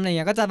ช้ำอะไรเ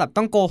งี้ยก็จะแบบ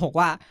ต้องโกหก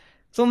ว่า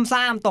ซุ่ม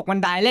ซ่ามตกบัน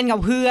ไดเล่นกั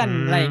บเพื่อน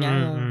อะไรอย่างเงี้ย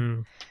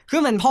คือ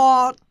เหมือนพอ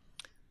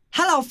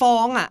ถ้าเราฟ้อ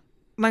งอ่ะ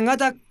มัน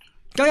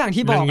ก็อย่าง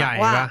ที่บอก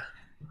ว่า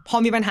พอ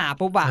มีปัญหา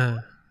ปุ๊บอ่ะ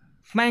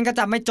แม่งก็จ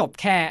ะไม่จบ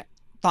แค่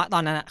ตอ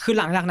นนั้นอ่ะคือ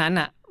หลังจากนั้น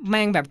อ่ะแ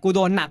ม่งแบบกูโด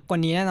นหนักกว่า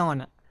นี้แน่นอน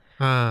อ่ะ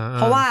เ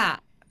พราะว่า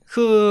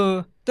คือ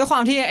ด้วยควา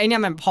มที่ไอเนี่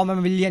ยมันพอมัน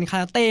ไปเรียนคา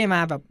ราเต้มา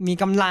แบบมี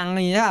กำลังอะไร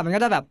อย่างเงี้ยมันก็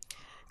จะแบบ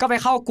ก็ไป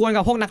เข้ากวน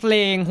กับพวกนักเล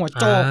งหัว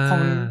โจก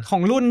ขอ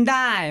งรุ่นไ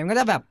ด้มันก็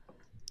จะแบบ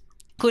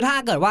คือถ้า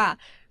เกิดว่า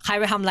ใคร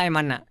ไปทำอะไร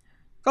มันอ่ะ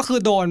ก็คือ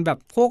โดนแบบ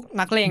พวก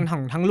นักเลงขอ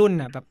งทั้งรุ่น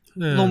อ่ะแบบ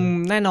ลุม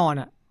แน่นอน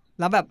อ่ะ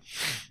แล้วแบบ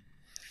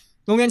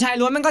โรงเรียนชาย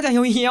ล้วนมันก็จะเ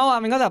หี้ยวๆอ่ะ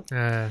มันก็แบบ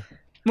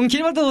มึงคิด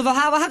ว่าดูสภ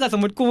าพว่าถ้าเกิดส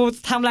มมติกู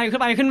ทำอะไร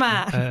ขึ้นมา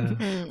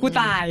กู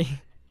ตาย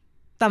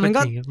แต่มัน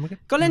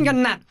ก็เล่นกัน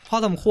หนักพอ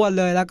สมควร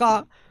เลยแล้วก็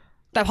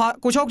แต่พอ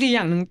กูโชคดีอ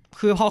ย่างนึง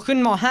คือพอขึ้น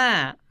ม.5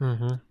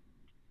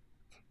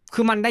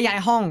คือมันได้ย้าย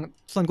ห้อง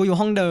ส่วนกูอยู่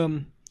ห้องเดิม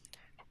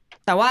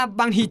แต่ว่า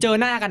บางทีเจอ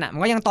หน้ากันอ่ะมั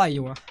นก็ยังต่อยอ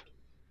ยู่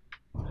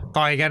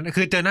ต่อยกัน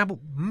คือเจอหน้าปุ๊บ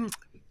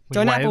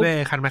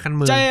คันไม้คัน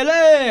มือเจเ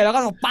ล่แล้วก็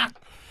ตบปัก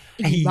ไ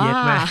อ้เหี้ย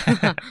มา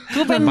คื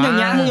อเป็นอย่างเ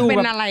งี้ยอยู่แ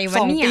บบ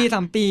2 ปี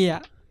 3 ปีอ่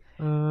ะ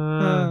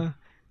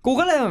กู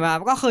ก็เลยแบบ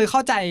ก็เคยเข้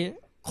าใจ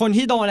คน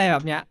ที่โดนอะไรแบ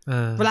บเนี้ย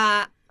เวลา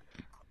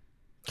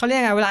เขาเรีย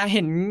กไงเวลาเ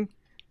ห็น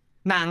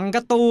หนังก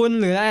าร์ตูน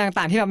หรืออะไร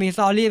ต่างๆที่แบบมีส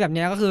ตอรี่แบบเ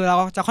นี้ยก็คือเรา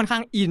จะค่อนข้า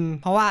งอิน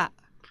เพราะว่า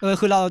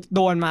คือเราโ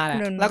ดนมาแหละ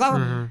แล้ว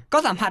ก็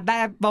สัมผัสได้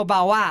เบ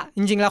าๆว่าจ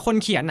ริงๆแล้วคน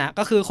เขียนน่ะ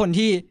ก็คือคน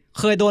ที่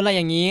เคยโดนอะไรอ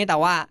ย่างนี้แต่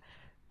ว่า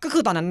ก็คื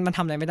อตอนนั้นมันท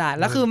ำอะไรไม่ได้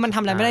แล้วคือมันท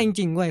ำอะไรไม่ได้จ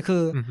ริงๆเว้ยคื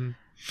อ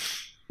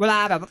เวลา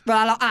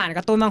เราอ่านก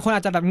าร์ตูนบางคนอ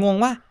าจจะแบบงง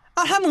ว่า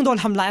ถ้ามึงโดน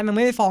ทำร้ายมันไ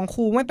ม่ไปฟ้องค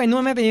รูไม่ไปนู่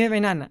นไม่ไปนี่ไม่ไป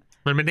นั่นอ่ะ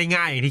มันไม่ได้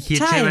ง่ายอย่างที่คิด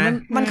ใช่ไหม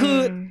มันคือ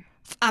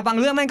บาง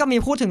เรื่องมันก็มี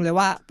พูดถึงเลย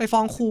ว่าไปฟ้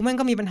องครูมัน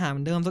ก็มีปัญหาเหมื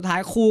อนเดิมสุดท้าย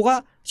ครูก็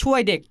ช่วย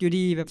เด็กอยู่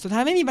ดีแบบสุดท้า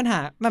ยไม่มีปัญหา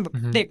มันแบบ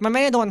เด็กมันไ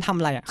ม่ได้โดนทำ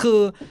อะไรอ่ะคือ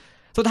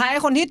สุดท้าย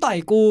คนที่ต่อย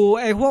กู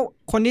ไอ้พวก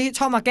คนที่ช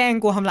อบมาแกล้ง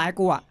กูทำร้าย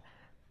กูอ่ะ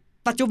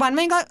ปัจจุบันแ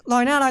ม่งก็ลอ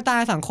ยหน้าลอยตา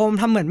สังคม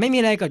ทำเหมือนไม่มี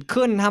อะไรเกิด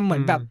ขึ้นทำเหมือ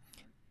นแบบ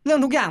เรื่อง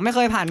ทุกอย่างไม่เค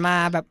ยผ่านมา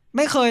แบบไ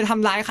ม่เคยท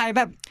ำร้ายใครแ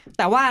บบแ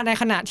ต่ว่าใน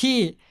ขณะที่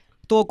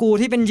ตัวกู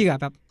ที่เป็นเหยื่อ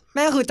แบบแ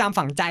ม่งก็คือจำ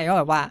ฝังใจว่า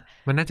แบบว่า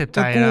มันน่าเจ็บใจ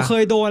กูเค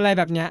ยโดนอะไร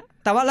แบบเนี้ย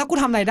แต่ว่าแล้วกู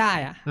ทำอะไรได้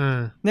อ่ะ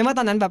ในเมื่อต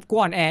อนนั้นแบบกู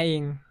อ่อนแอเอ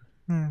ง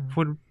พู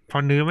ดพอ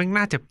เนื้อมัน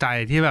น่าเจ็บใจ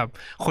ที่แบบ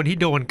คนที่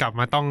โดนกลับ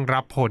มาต้อง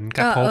รับผลก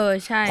ระทบ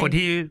คน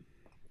ที่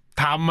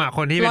ทำอ่ะค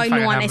นที่เป็นฝ่า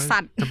ยท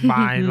ำสบ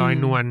ายลอย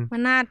นวลมั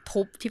นน่า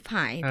ทุบชิบห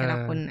ายแต่ละ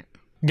คนอ่ะ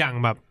อย่าง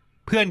แบบ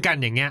เพื่อนกัน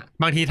อย่างเงี้ย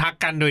บางทีทัก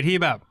กันโดยที่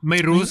แบบไม่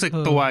รู้สึก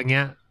ตัวเ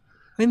งี้ย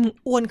เฮ้ยมึง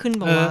อ้วนขึ้น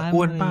บอกว่า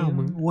อ้วนเปล่า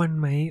มึงอ้วน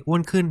ไหมอ้ว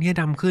นขึ้นที่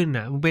ดำขึ้น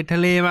อ่ะมึงไปทะ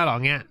เลมาหรอ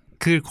เงี้ย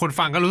คือคน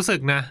ฟังก็รู้สึก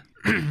นะ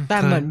แต่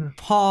เหมือน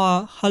พอ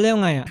เขาเรียก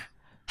ไงอ่ะ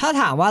ถ้า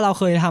ถามว่าเรา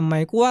เคยทำไหม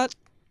กูว่า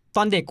ต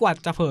อนเด็กกูอาจ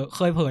จะเ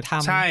คยเผลอท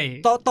ำใช่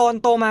ตอน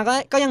โตมา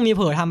ก็ยังมีเ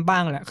ผลอทำบ้า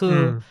งแหละคือ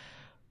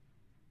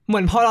เหมื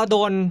อนพอเราโด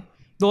น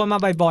มา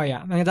บ่อยๆอ่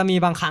ะมันจะมี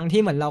บางครั้ง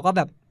ที่เหมือนเราก็แ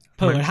บบเ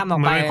ผลอทำออก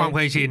ไปความเค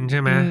ยชินใช่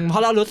ไหมเพรา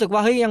ะเรารู้สึกว่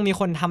าเฮ้ยยังมี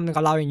คนทำ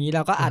กับเราอย่างนี้เร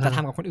าก็อาจจะท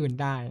ำกับคนอื่น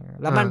ได้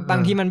แล้วมันบา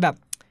งทีมันแบบ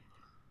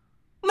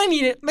ไ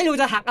ม่รู้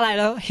จะทักอะไร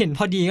แล้วเห็นพ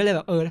อดีก็เลยแ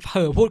บบเผล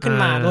อพูดขึ้น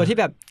มาโดยที่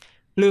แบบ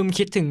ลืม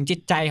คิดถึงจิต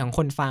ใจของค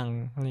นฟัง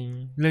อะไรอย่าง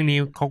นี้เรื่องนี้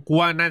เขากลั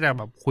วน่าจะแ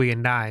บบคุยกั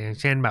นได้อย่าง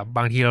เช่นแบบบ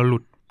างทีเราหลุ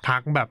ดทั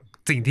กแบบ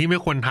สิ่งที่ไม่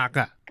ควรทัก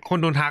อ่ะคน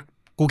โดนทัก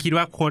กูคิด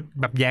ว่าคน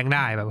แบบแย้งไ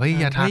ด้แบบเฮ้ย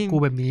อย่าทักกู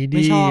แบบนี้ดิไ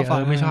ม่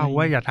ชอบ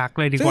ว่าอย่าทัก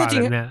เลยดีกว่าแบ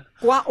บเนี้ย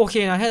กูว่าโอเค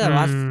นะถ้าแต่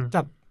ว่าแบ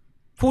บ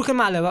พูดขึ้น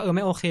มาเลยว่าไ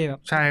ม่โอเคแบบ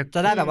ใช่จะ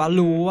ได้แบบว่า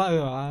รู้ว่า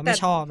ไม่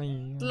ชอบอะไรอย่า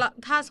งงี้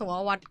ถ้าสมมติ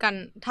ว่าวัด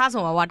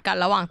กัน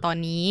ระหว่างตอน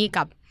นี้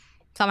กับ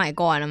สมัย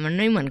ก่อนมัน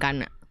ไม่เหมือนกัน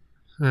อ่ะ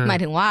หมาย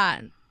ถึงว่า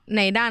ใ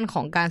นด้านข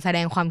องการแสด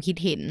งความคิด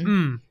เห็น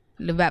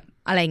หรือแบบ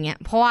อะไรเงี้ย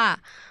เพราะว่า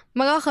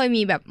มันก็เคย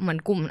มีแบบเหมือน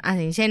กลุ่ม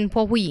อย่างเช่นพ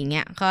วกผู้หญิงเ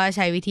นี่ยเขาใ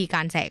ช้วิธีก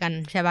ารแสะกัน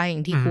ใช่ป่ะอย่า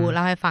งที่กูเ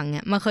ล่าให้ฟังเ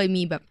นี่ยมันเคย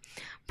มีแบบ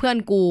เพื่อน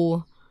กู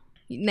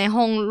ใน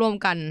ห้องร่วม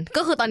กัน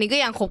ก็คือตอนนี้ก็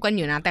ยังคบกันอ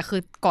ยู่นะแต่คื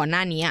อก่อนหน้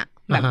านี้อ่ะ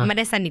แบบไม่ไ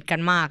ด้สนิทกั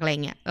นมากอะไร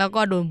เงี้ยแล้วก็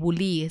โดนบูล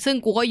ลี่ซึ่ง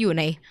กูก็อยู่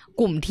ใน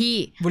กลุ่มที่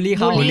บูลลี่เ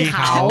ขา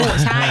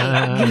ใช่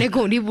อยู่ในก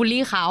ลุ่มที่บูล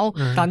ลี่เขา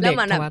ตอนเด็ก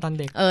ตอน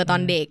เด็กตอ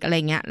นเด็กอะไร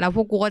เงี้ยแล้วพ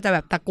วกกูก็จะแบ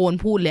บตะโกน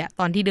พูดเลย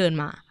ตอนที่เดิน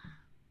มา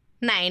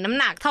ไหนน้ำ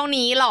หนักเท่า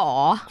นี้หรอ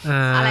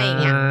อะไรอย่าง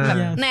เงี้ยแบบ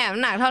แหนน้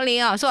ำหนักเท่านี้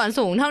ส่วน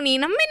สูงเท่านี้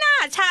นะไม่น่า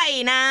ใช่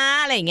นะ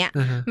อะไรเงี้ย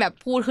แบบ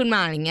พูดขึ้นมา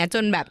อย่างเงี้ยจ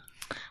นแบบ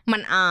มั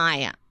นอาย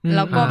อ่ะแ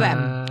ล้วก็แบบ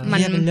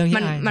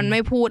มันไ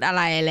ม่พูดอะไ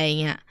ร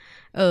เงี้ย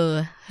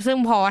ซึ่ง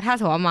พอถ้า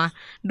สมมติมา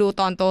ดู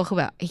ตอนโตคือ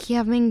แบบไอ้เหี้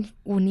ยแม่ง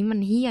กูนี่มัน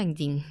เหี้ยจ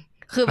ริง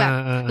คือแบบ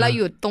เราอ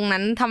ยู่ตรงนั้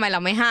นทำไมเรา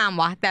ไม่ห้าม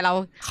วะแต่เรา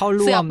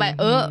เสือกไป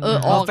อ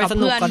อกกับเ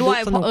พื่อนด้วย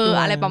เพราะ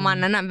อะไรประมาณ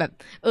นั้นอ่ะแบบ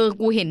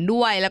กูเห็น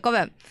ด้วยแล้วก็แ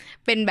บบ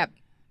เป็นแบบ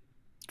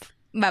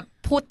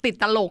พูดติด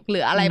ตลกหรื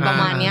ออะไรประ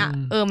มาณเนี้ย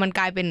มัน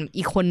กลายเป็น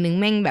อีกคนนึง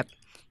แม่งแบบ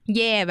แ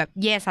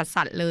ย่สั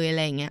สๆเลยอะไ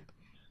รเงี้ย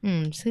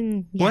ซึ่ง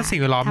ว่าสิ่ง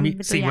แวดล้อ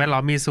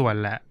มมีส่วน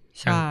แหละ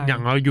อย่า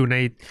งเราอยู่ใน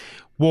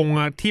วง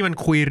ที่มัน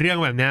คุยเรื่อง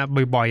แบบเนี้ย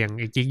บ่อยๆอย่าง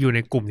ไอ้กิ๊กอยู่ใน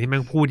กลุ่มที่แม่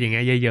งพูดอย่างเ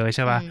งี้ยเยอะๆใ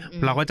ช่ป่ะ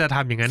เราก็จะท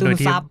ำอย่างนั้นโดย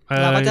ที่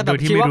โดย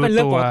ที่ไม่รู้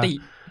ตัว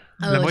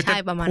แล้วก็จะ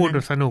พูด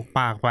สนุกป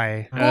ากไป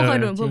กูเคย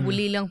โดนเพื่อนบูล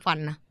ลี่เรื่องฟัน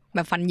นะแบ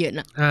บฟันเหยิน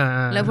อ่ะ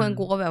แล้วเพื่อน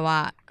กูก็แบบว่า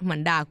เหมือ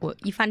นด่ากู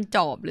อีฟันจ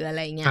อบหรืออะไ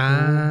รเงี้ย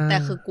แต่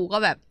คือกูก็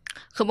แบบ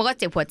คือมันก็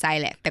เจ็บหัวใจ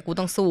แหละแต่กู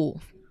ต้องสู้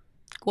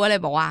กูเล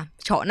ยบอกว่า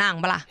เฉาะนาง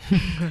ปะล่ะ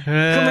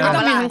คือมันก็ต้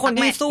องมีทั้งคน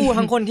ที่สู้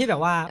ทั้งคนที่แบ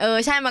บว่า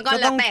ใช่มันก็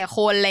แล้วแต่ค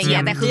นอะไรเงี้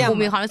ยแต่คือกู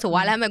มีความรู้สึกว่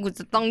าแล้วทำไมกู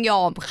จะต้องย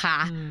อมค่ะ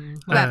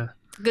แบบ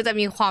คือจะ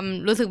มีความ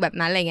รู้สึกแบบ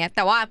นั้นอะไรเงี้ยแ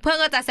ต่ว่าเพื่อน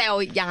ก็จะแซว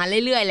อย่างนั้น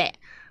เรื่อยๆแหละ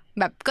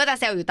แบบก็จะ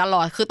แซวอยู่ตล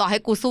อดคือต่อให้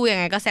กูสู้ยัง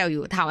ไงก็แซวอ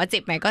ยู่ถามว่าเจ็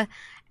บไหมก็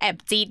แอบ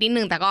จี๊ดนิด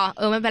นึงแต่ก็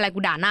ไม่เป็นไรกู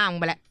ด่าหน้ามึง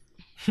ไปแหละ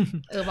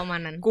ประมาณ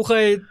นั้นกูเค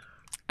ย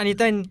อันนี้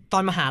ตอ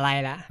นมหาลัย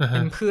แล้วเป็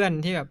นเพื่อน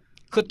ที่แบบ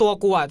คือตัว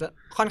กูอ่ะจะ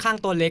ค่อนข้าง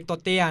ตัวเล็กตัว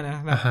เตี้ยนะ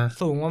แบบ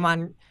สูงประมาณ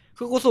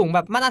คือกูสูงแบ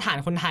บมาตรฐาน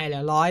คนไทยแหล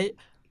ะ167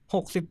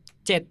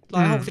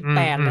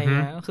 168อะไรเ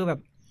งี้ยคือแบบ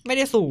ไม่ไ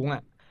ด้สูงอ่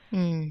ะ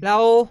แล้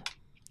ว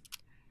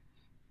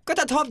ก็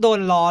จะชอบโดน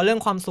ล้อเรื่อง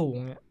ความสูง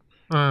เนี่ย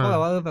ก็แบ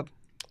บว่าแบบ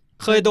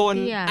เคยโดน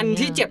อัน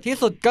ที่เจ็บที่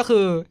สุดก็คื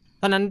อ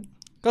ตอนนั้น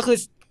ก็คือ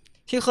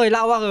ที่เคยเ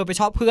ล่าว่าไป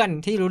ชอบเพื่อน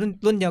ที่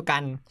รุ่นเดียวกั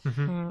น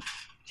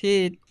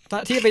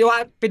ที่ไ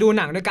ปดู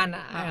หนังด้วยกัน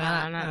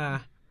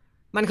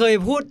มันเคย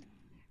พูด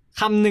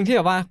คำหนึ่งที่แ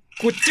บบว่า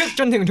กูจึ๊ก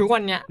จนถึงทุกวั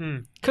นเนี้ย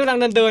คือกำลัง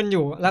เดินอ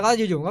ยู่แล้วก็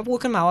อยู่ๆก็พูด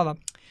ขึ้นมาว่าแบบ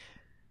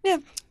เนี่ย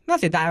น่า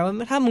เสียดายว่า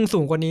ถ้ามึงสู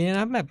งกว่านี้น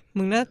ะแบบ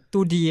มึงน่าดู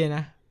ดีน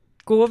ะ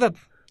กูก็แบบ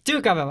จึ๊ก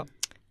กับแบบ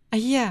ไอ้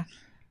เหี้ย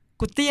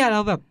กูเตี้ยแล้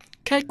วแบบ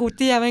แค่กูเ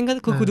ตี้ยแม่งก็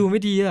กูดูไ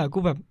ม่ดีอ่ะกู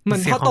แบบเหมือ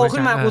นพอโตขึ้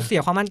นมากูเสี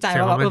ยความมั่นใจ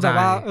ว่าแบบ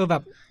ว่าแบ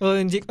บ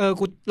จริง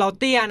กูเรา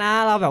เตี้ยนะ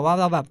เราแบบว่า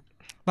เราแบบ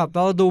เร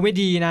าดูไม่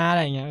ดีนะอะไ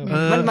รอย่างเงี้ย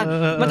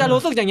มันจะ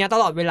รู้สึกอย่างเงี้ยต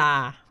ลอดเวลา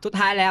สุด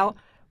ท้ายแล้ว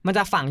มันจ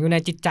ะฝังอยู่ใน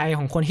จิตใจข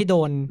องคนที่โด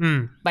น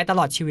ไปตล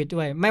อดชีวิต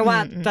ด้วยไม่ว่า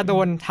จะโด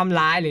นทำ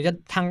ร้ายหรือจะ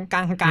ทางก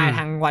ายท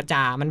างวาจ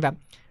ามันแบบ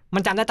มั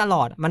นจำได้ตล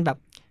อดมันแบบ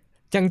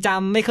จังจ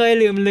ำไม่เคย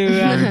ลืมเลื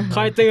อนค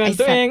อยเตือน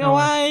ตัวเองเอาไ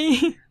ว้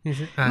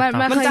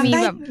มันเคยมี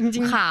แบบ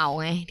ข่าว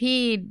ไงที่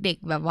เด็ก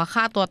แบบว่า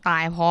ฆ่าตัวตา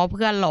ยเพราะเ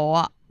พื่อนล้อ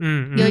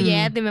เยอะแย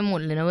ะเต็มไปหมด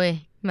เลยนะเว้ย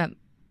แบบ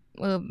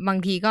บาง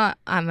ทีก็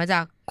อ่านมาจา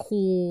กค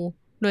รู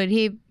โดย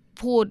ที่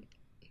พูด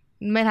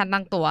ไม่ทัน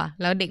ตั้งตัว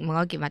แล้วเด็กมัน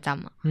ก็เก็บมาจ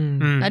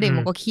ำแล้วเด็ก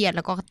มันก็เครียดแ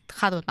ล้วก็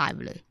ฆ่าตัวตายไป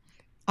เลย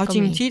เอาจ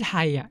ริงที่ไท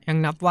ยอ่ะยัง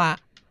นับว่า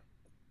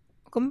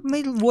ก็ไม่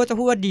รู้ว่าจะ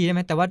พูดว่าดีได้ไห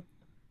มแต่ว่า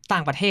ต่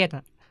างประเทศ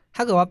อ่ะถ้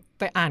าเกิดว่า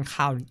ไปอ่าน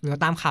ข่าวหรือ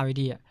ตามข่าว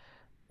ดีอ่ะ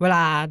เวล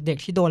าเด็ก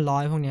ที่โดนล้อ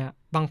พวกเนี้ย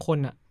บางคน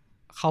อ่ะ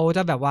เขาจ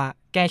ะแบบว่า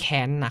แก้แ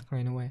ค้นหนักเล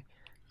ยนะเว้ย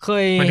เค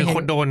ยเห็นค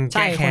นโดนแ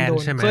ก้แค้น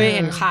ใช่ไหมเคยเ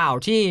ห็นข่าว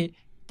ที่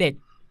เด็ก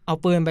เอา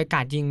ปืนไปกร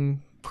าดยิง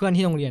เพื่อน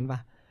ที่โรงเรียนป่ะ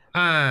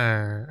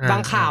บา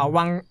งข่าวบ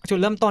างจุด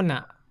เริ่มต้นอ่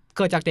ะเ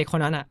กิดจากเด็กค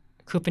นนั้นอ่ะ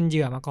คือเป็นเห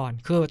ยื่อมาก่อน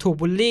คือถูก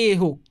บูลลี่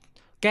ถูก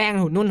แกล้ง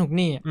ถูกนู่นถูก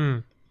นี่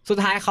สุด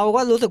ท้ายเขา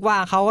ก็รู้สึกว่า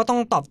เขาก็ต้อง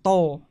ตอบโต้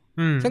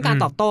ซึ่งการ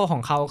ตอบโต้ขอ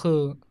งเขาคือ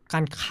กา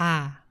รฆ่า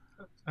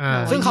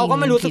ซึ่งเขาก็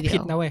ไม่รู้สึกผิ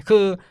ดนะเว้ยคื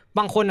อบ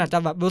างคนอาจจะ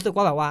แบบรู้สึก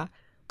ว่าแบบว่า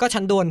ก็ฉั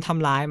นโดนท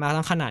ำร้ายมา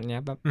ทั้งขนาดเนี้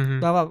ยแบบ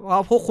แล้วแบบว่า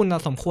พวกคุณ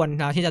สมควร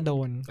แล้วที่จะโด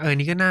นอัน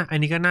นี้ก็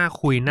น่า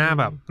คุยน่า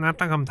แบบน่า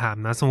ตั้งคำถาม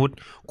นะสมมติ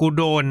กู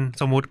โด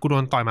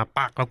นต่อยมา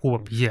ปักแล้วกูแบ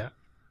บเหี้ย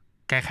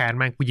แก้แค้นแ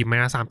ม่งกูหยิบไม้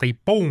หน้าสามตี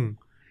ปุ้ง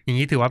อย่าง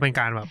นี้ถือว่าเป็น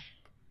การแบบ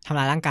ทำ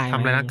ร้ายร่างกา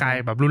ย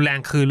แบบรุนแรง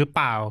คือหรือเป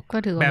ล่า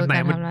แบบไหน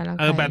มัน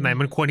แบบไหน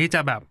มันควรที่จ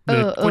ะแบบหรื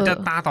อควรจะ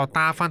ตาต่อต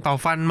าฟันต่อ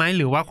ฟันไหม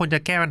หรือว่าควรจะ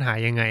แก้ปัญหา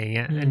ยังไงอย่างเ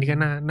งี้ยอันนี้ก็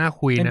น่า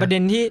คุยนะเป็นประเด็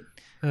นที่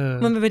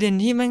มันเป็นประเด็น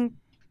ที่แม่ง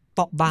เป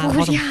ราะบางพ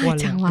อสมควร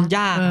เลยมันย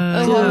าก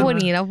พูด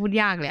นี้แล้วพูด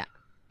ยากเลย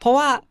เพราะ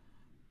ว่า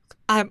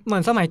เหมื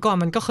อนสมัยก่อน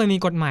มันก็เคยมี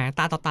กฎหมาย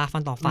ตาต่อตาฟั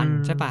นต่อฟัน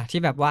ใช่ป่ะที่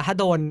แบบว่า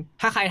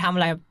ถ้าใครทำอ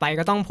ะไรไป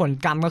ก็ต้องผล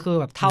กรรมก็คือ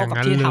แบบเท่ากับ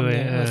ที่ทำเล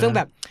ยซึ่งแ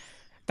บบ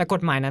แต่ก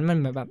ฎหมายนั้นมัน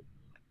แบบ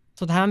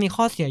สุดท้ายมันมี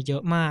ข้อเสียเยอ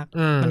ะมาก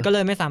มันก็เล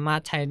ยไม่สามาร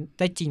ถใช้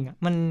ได้จริงอ่ะ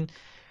มัน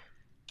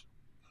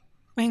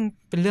แม่ง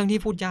เป็นเรื่องที่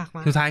พูดยากม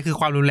ากสุดท้ายคือ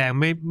ความรุนแรง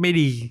ไม่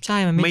ดีใช่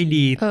มันไม่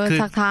ดีคือ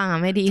ทักทางอ่ะ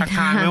ไม่ดีทัก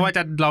ทางไม่ว่าจ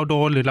ะเราโด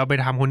นหรือเราไป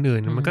ทำคนอื่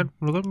นมันก็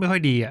ไม่ค่อ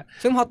ยดีอ่ะ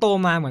ซึ่งพอโต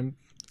มาเหมือน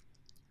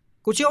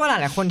กูเชื่อว่าห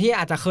ลายๆคนที่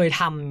อาจจะเคย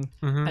ท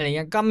ำอะไรเ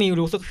งี้ยก็มี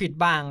รู้สึกผิด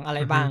บ้างอะไร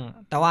บ้าง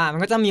แต่ว่ามั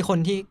นก็จะมีคน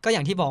ที่ก็อย่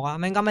างที่บอกว่า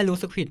มันก็ไม่รู้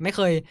สึกผิดไม่เ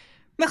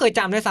คยจ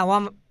ำด้วยซ้ำว่า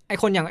ไอ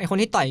คน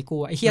ที่ต่อยกู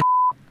ไอเหี้ย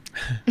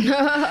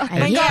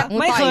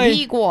ไม่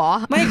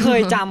เค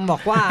ยจำบอ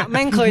กว่าแ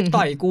ม่งเคย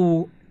ต่อยกู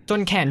จน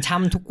แขนช้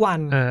ำทุกวัน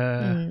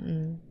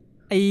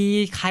ไอ้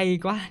ใคร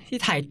ก็ที่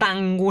ถ่ายตัง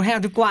กูแทบ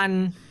ทุกวัน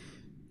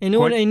ไอ้นู่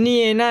นไอ้นี่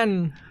ไอ้นั่น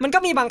มันก็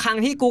มีบางครั้ง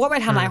ที่กูก็ไป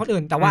ทำร้ายคน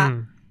อื่นแต่ว่า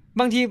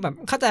บางทีแบบ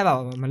เข้าใจแบบ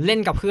มันเล่น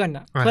กับเพื่อน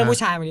อ่ะเพื่อนผู้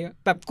ชายบางที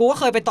แบบกูก็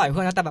เคยไปต่อยเ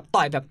พื่อนนะแต่แบบ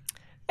ต่อยแบบ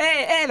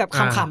แบบข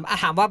ำ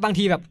ๆถามว่าบาง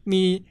ทีแบบ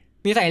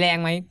มีใส่แรง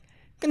ไหม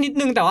ก็นิด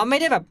นึงแต่ว่าไม่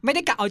ไ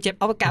ด้กะเอาเจ็บ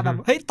เอากะแบบ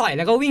เฮ้ยต่อยแ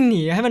ล้วก็วิ่งห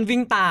นีให้มันวิ่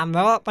งตามแ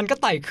ล้วก็มันก็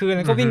ต่อยคืนแ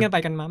ล้วก็วิ่งกันไป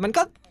กันมามัน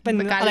ก็เป็น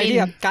อะไรที่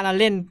แบบการ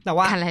เล่นแต่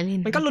ว่า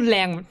มันก็รุนแร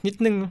งนิด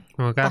นึง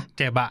มันก็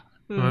เจ็บอะ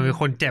มันเป็น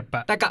คนเจ็บอ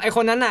ะแต่กับไอค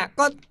นนั้นน่ะ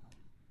ก็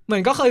เหมือ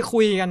นก็เคยคุ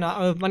ยกันเนาะ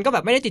มันก็แบ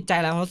บไม่ได้ติดใจ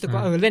แล้วรู้สึกว่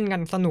าเล่นกั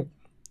นสนุก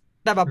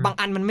แต่แบบบาง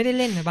อันมันไม่ได้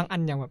เล่นนะบางอั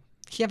นอย่างแบบ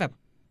เคี้ยแบบ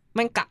แ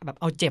ม่งกะแบบ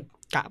เอาเจ็บ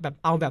กะแบบ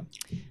เอาแบบ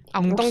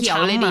มึงต้องเขียว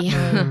เลยดิ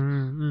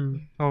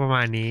ก็ประม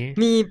าณนี้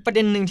มีประเ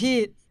ด็นนึงที่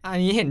อั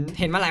นนี้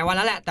เห็นมาหลายวันแ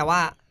ล้วแหละแต่ว่า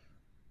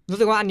รู้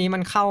สึกว่าอันนี้มั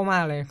นเข้ามา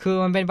กเลยคือ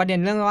มันเป็นประเด็น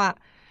เรื่องว่า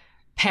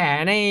แผล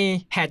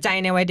ใจ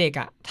ในวัยเด็ก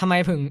อ่ะทำไม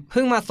เ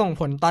พิ่งมาส่ง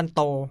ผลตอนโ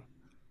ต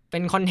เป็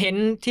นคอนเทน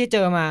ต์ที่เจ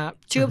อมา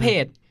ชื่อเพ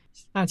จ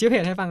ชื่อเพ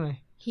จให้ฟังเลย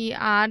He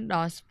Art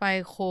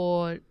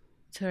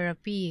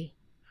Psychotherapy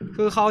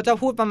คือเขาจะ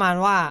พูดประมาณ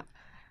ว่า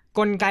ก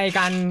ลไกก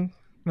าร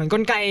เหมือนก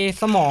ลไก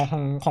สมอง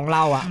ของเร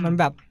าอ่ะมัน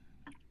แบบ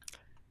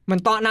เหมือ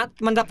นตอนนั้น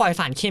มันจะปล่อย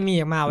สารเคมี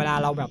ออกมาเวลา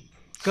เราแบบ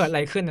เกิดอะไ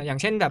รขึ้นอย่าง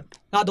เช่นแบบ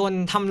เราโดน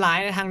ทำร้าย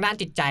ทางด้าน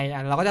จิตใจ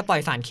เราก็จะปล่อย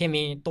สารเค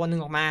มีตัวหนึ่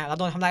งออกมาเรา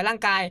โดนทำร้ายร่าง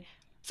กาย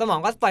สมอง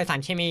ก็ปล่อยสาร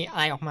เคมีอะ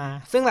ไรออกมา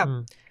ซึ่งแบบ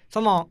ส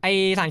มองไอ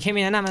สารเคมี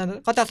นั้นมัน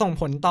ก็จะส่ง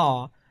ผลต่อ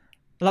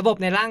ระบบ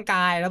ในร่างก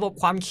ายระบบ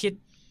ความคิด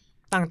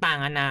ต่าง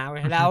ๆนานา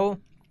แล้ว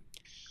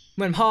เห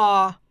มือนพอ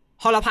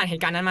เราผ่านเห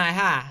ตุการณ์นั้นมา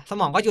ค่ะส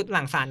มองก็หยุดห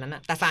ลั่งสารนั้น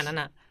แต่สารนั้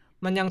น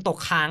มันยังตก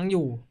ค้างอ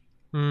ยู่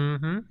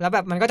แล้วแบ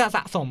บมันก็จะส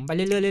ะสมไปเ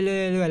รื่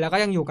อยๆแล้วก็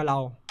ยังอยู่กับเรา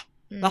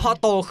แล้วพอ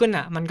โตขึ้น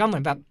มันก็เหมื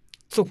อนแบบ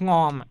สุกง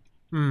อม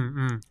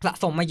สะ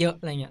สมมาเยอะ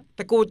อะไรเงี้ยแ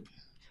ต่กู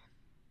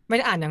ไม่ไ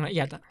ด้อ่านอย่างละเ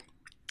อียด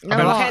แ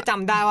ต่ว่าแค่จ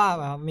ำได้ว่า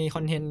มีค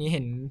อนเทนต์นี้เ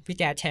ห็นพี่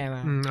แจ๊ดแชร์ม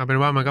าเอาเป็น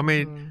ว่ามันก็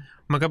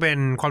เป็น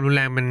ความรุนแ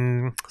รงเป็น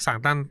สาร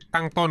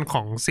ตั้งต้นข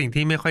องสิ่ง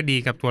ที่ไม่ค่อยดี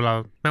กับตัวเรา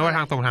ไม่ว่าท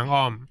างตรงทาง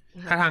อ้อม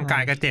ถ้าทางกา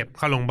ยก็เจ็บเ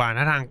ข้าโรงพยาบาล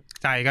ถ้าทาง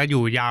ใจก็อ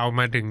ยู่ยาว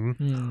มาถึง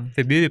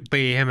10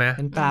 ปีใช่ไหม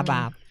เป็นตาบ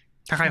าป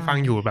ถ้าใครฟัง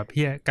อยู่แบบ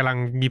พี่กำลัง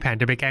มีแผน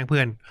จะไปแกล้งเพื่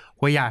อน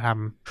ว่าอย่าท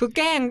ำคือแ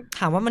กล้ง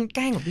ถามว่ามันแก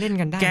ล้งกับเล่น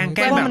กันได้แก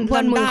ล้งแบบเพื่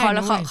อนมึงเขาแ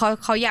ล้ว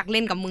เขาอยากเ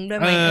ล่นกับมึงด้วย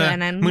ไหมอั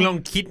นนั้นมึงลอง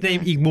คิดใน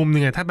อีกมุมนึ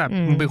งถ้าแบบ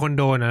มึงเป็นคน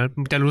โดนนะ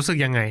จะรู้สึก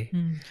ยังไง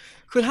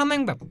คือถ้าแม่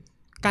งแบบ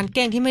การแก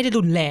ล้งที่ไม่ได้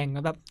รุนแรง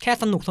แบบแค่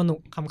สนุก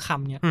ค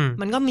ำๆเนี่ย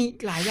มันก็มี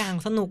หลายอย่าง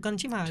สนุกกัน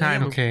ใช่ไหมใช่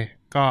โอเค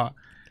ก็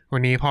วั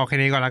นนี้พอแค่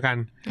นี้ก่อนแล้วกัน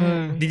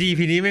ดีๆ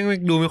พีนี้แม่ง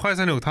ดูไม่ค่อย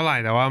สนุกเท่าไหร่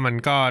แต่ว่ามัน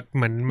ก็เ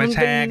หมือนมาแช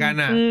ร์กัน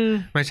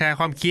มาแชร์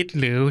ความคิด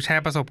หรือแช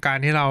ร์ประสบการ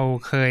ณ์ที่เรา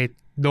เคย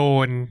โด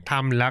นท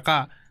ำแล้วก็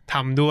ท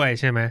ำด้วย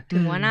ใช่ไหมถึ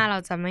งว่าหน้าเรา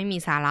จะไม่มี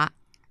สาระ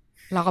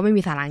เราก็ไม่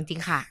มีสาระจริ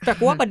งๆค่ะแต่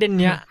กูว่าประเด็น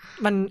เนี้ย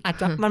มันอาจ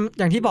จะมัน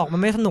อย่างที่บอกมั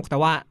นไม่สนุกแต่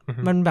ว่า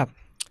มันแบบ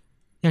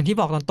อย่างที่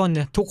บอกตอนต้นเ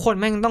นี่ยทุกคน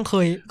แม่งต้อง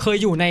เคย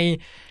อยู่ใน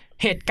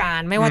เหตุการ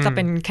ณ์ไม่ว่าจะเ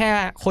ป็นแค่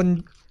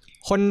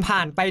คนผ่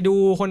านไปดู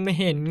คนไป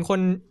เห็นค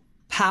น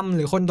ทำห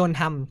รือคนโดน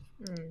ท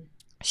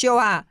ำเชื่อ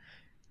ว่า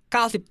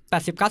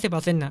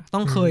90-80-90%น่ะต้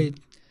องเคย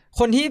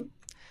คน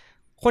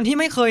ที่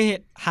ไม่เคย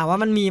ถามว่า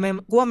มันมีไหม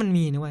กูว่ามัน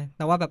มีนะเว้ยแ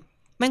ต่ว่าแบบ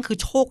แม่งคือ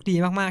โชคดี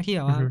มากๆที่แ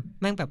บบว่า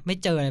แม่งแบบไม่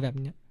เจออะไรแบบ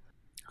เนี้ย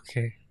โอเค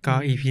ก็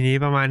EP นี้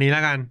ประมาณนี้แ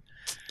ล้วกัน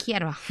เครีย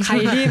ดว่ะใคร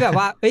ที่แบบ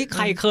ว่าเอ้ยใค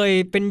รเคย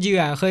เป็นเหยื่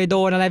อเคยโด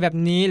นอะไรแบบ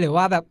นี้หรือ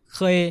ว่าแบบเ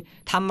คย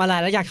ทำอะไร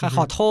แล้วอยากข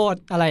อโทษ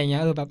อะไรอย่างเงี้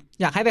ยแบบ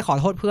อยากให้ไปขอ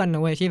โทษเพื่อนน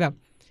ะเว้ยที่แบบ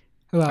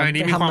อัน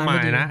นี้มีความหม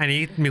ายนะอันนี้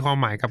มีความ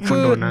หมายกับคน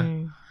โดนนะ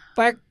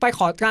ไปข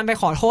อการไป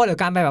ขอโทษหรือ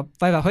การไปแบ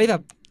บเฮ้ยแบ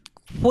บ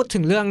พูดถึ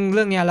งเรื่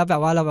องเนี้ยแล้วแบ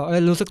บว่าเราแบบ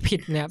รู้สึกผิด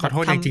เนี่ยขอโท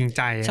ษอย่างจริงใ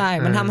จใช่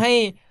มันทำให้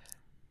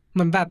เห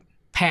มือนแบบ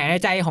แผลใน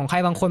ใจของใคร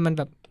บางคนมัน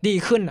แบบดี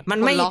ขึ้นมัน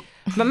ไ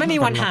ม่มี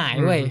วันหาย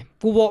เว้ย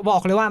กูบอ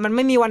กเลยว่ามันไ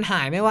ม่มีวันห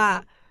ายไม่ว่า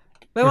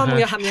มึง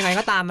จะทำยังไง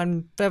ก็ตามมัน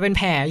จะเป็นแ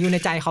ผลอยู่ใน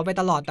ใจเขาไป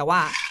ตลอดแต่ว่า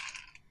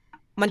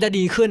มันจะ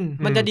ดีขึ้น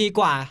มันจะดี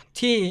กว่า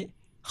ที่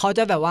เขาจ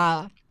ะแบบว่า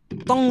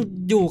ต้อง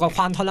อยู่กับค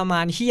วามทรมา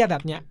นเหี้ยแบ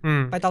บเนี้ย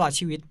ไปตลอด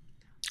ชีวิต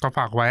ก็ฝ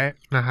ากไว้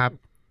นะครับ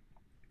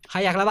ใคร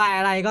อยากระบาย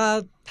อะไรก็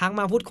ทัก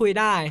มาพูดคุย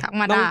ได้ทัก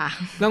มาด่า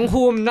น้อง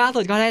ภูมิล่าสุ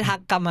ดก็ได้ทัก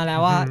กลับมาแล้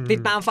วว่าติด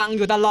ตามฟังอ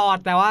ยู่ตลอด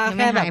แต่ว่าแ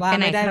ค่แบบว่า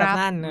ไม่ได้แบบ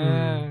นั้น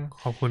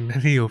ขอบคุณ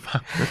ที่อยู่ฟั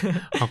ง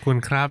ขอบคุณ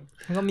ครับ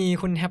แล้วก็มี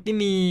คุณแฮปปี้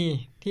มี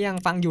ที่ยัง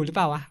ฟังอยู่หรือเป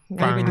ล่าวะ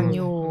ฟังอ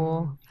ยู่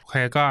โอเค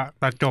ก็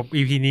ตัดจบ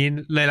EP นี้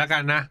เลยแล้วกั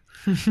นนะ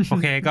โอ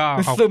เคก็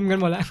ซึมกัน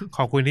หมดแล้วข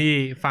อบคุณที่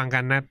ฟังกั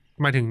นนะ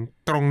มาถึง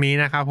ตรงนี้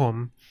นะครับผม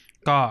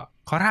ก็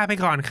ขอลาไป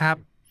ก่อนครับ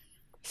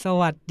ส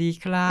วัสดี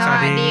ครับสวั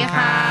สดี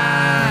ค่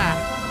ะ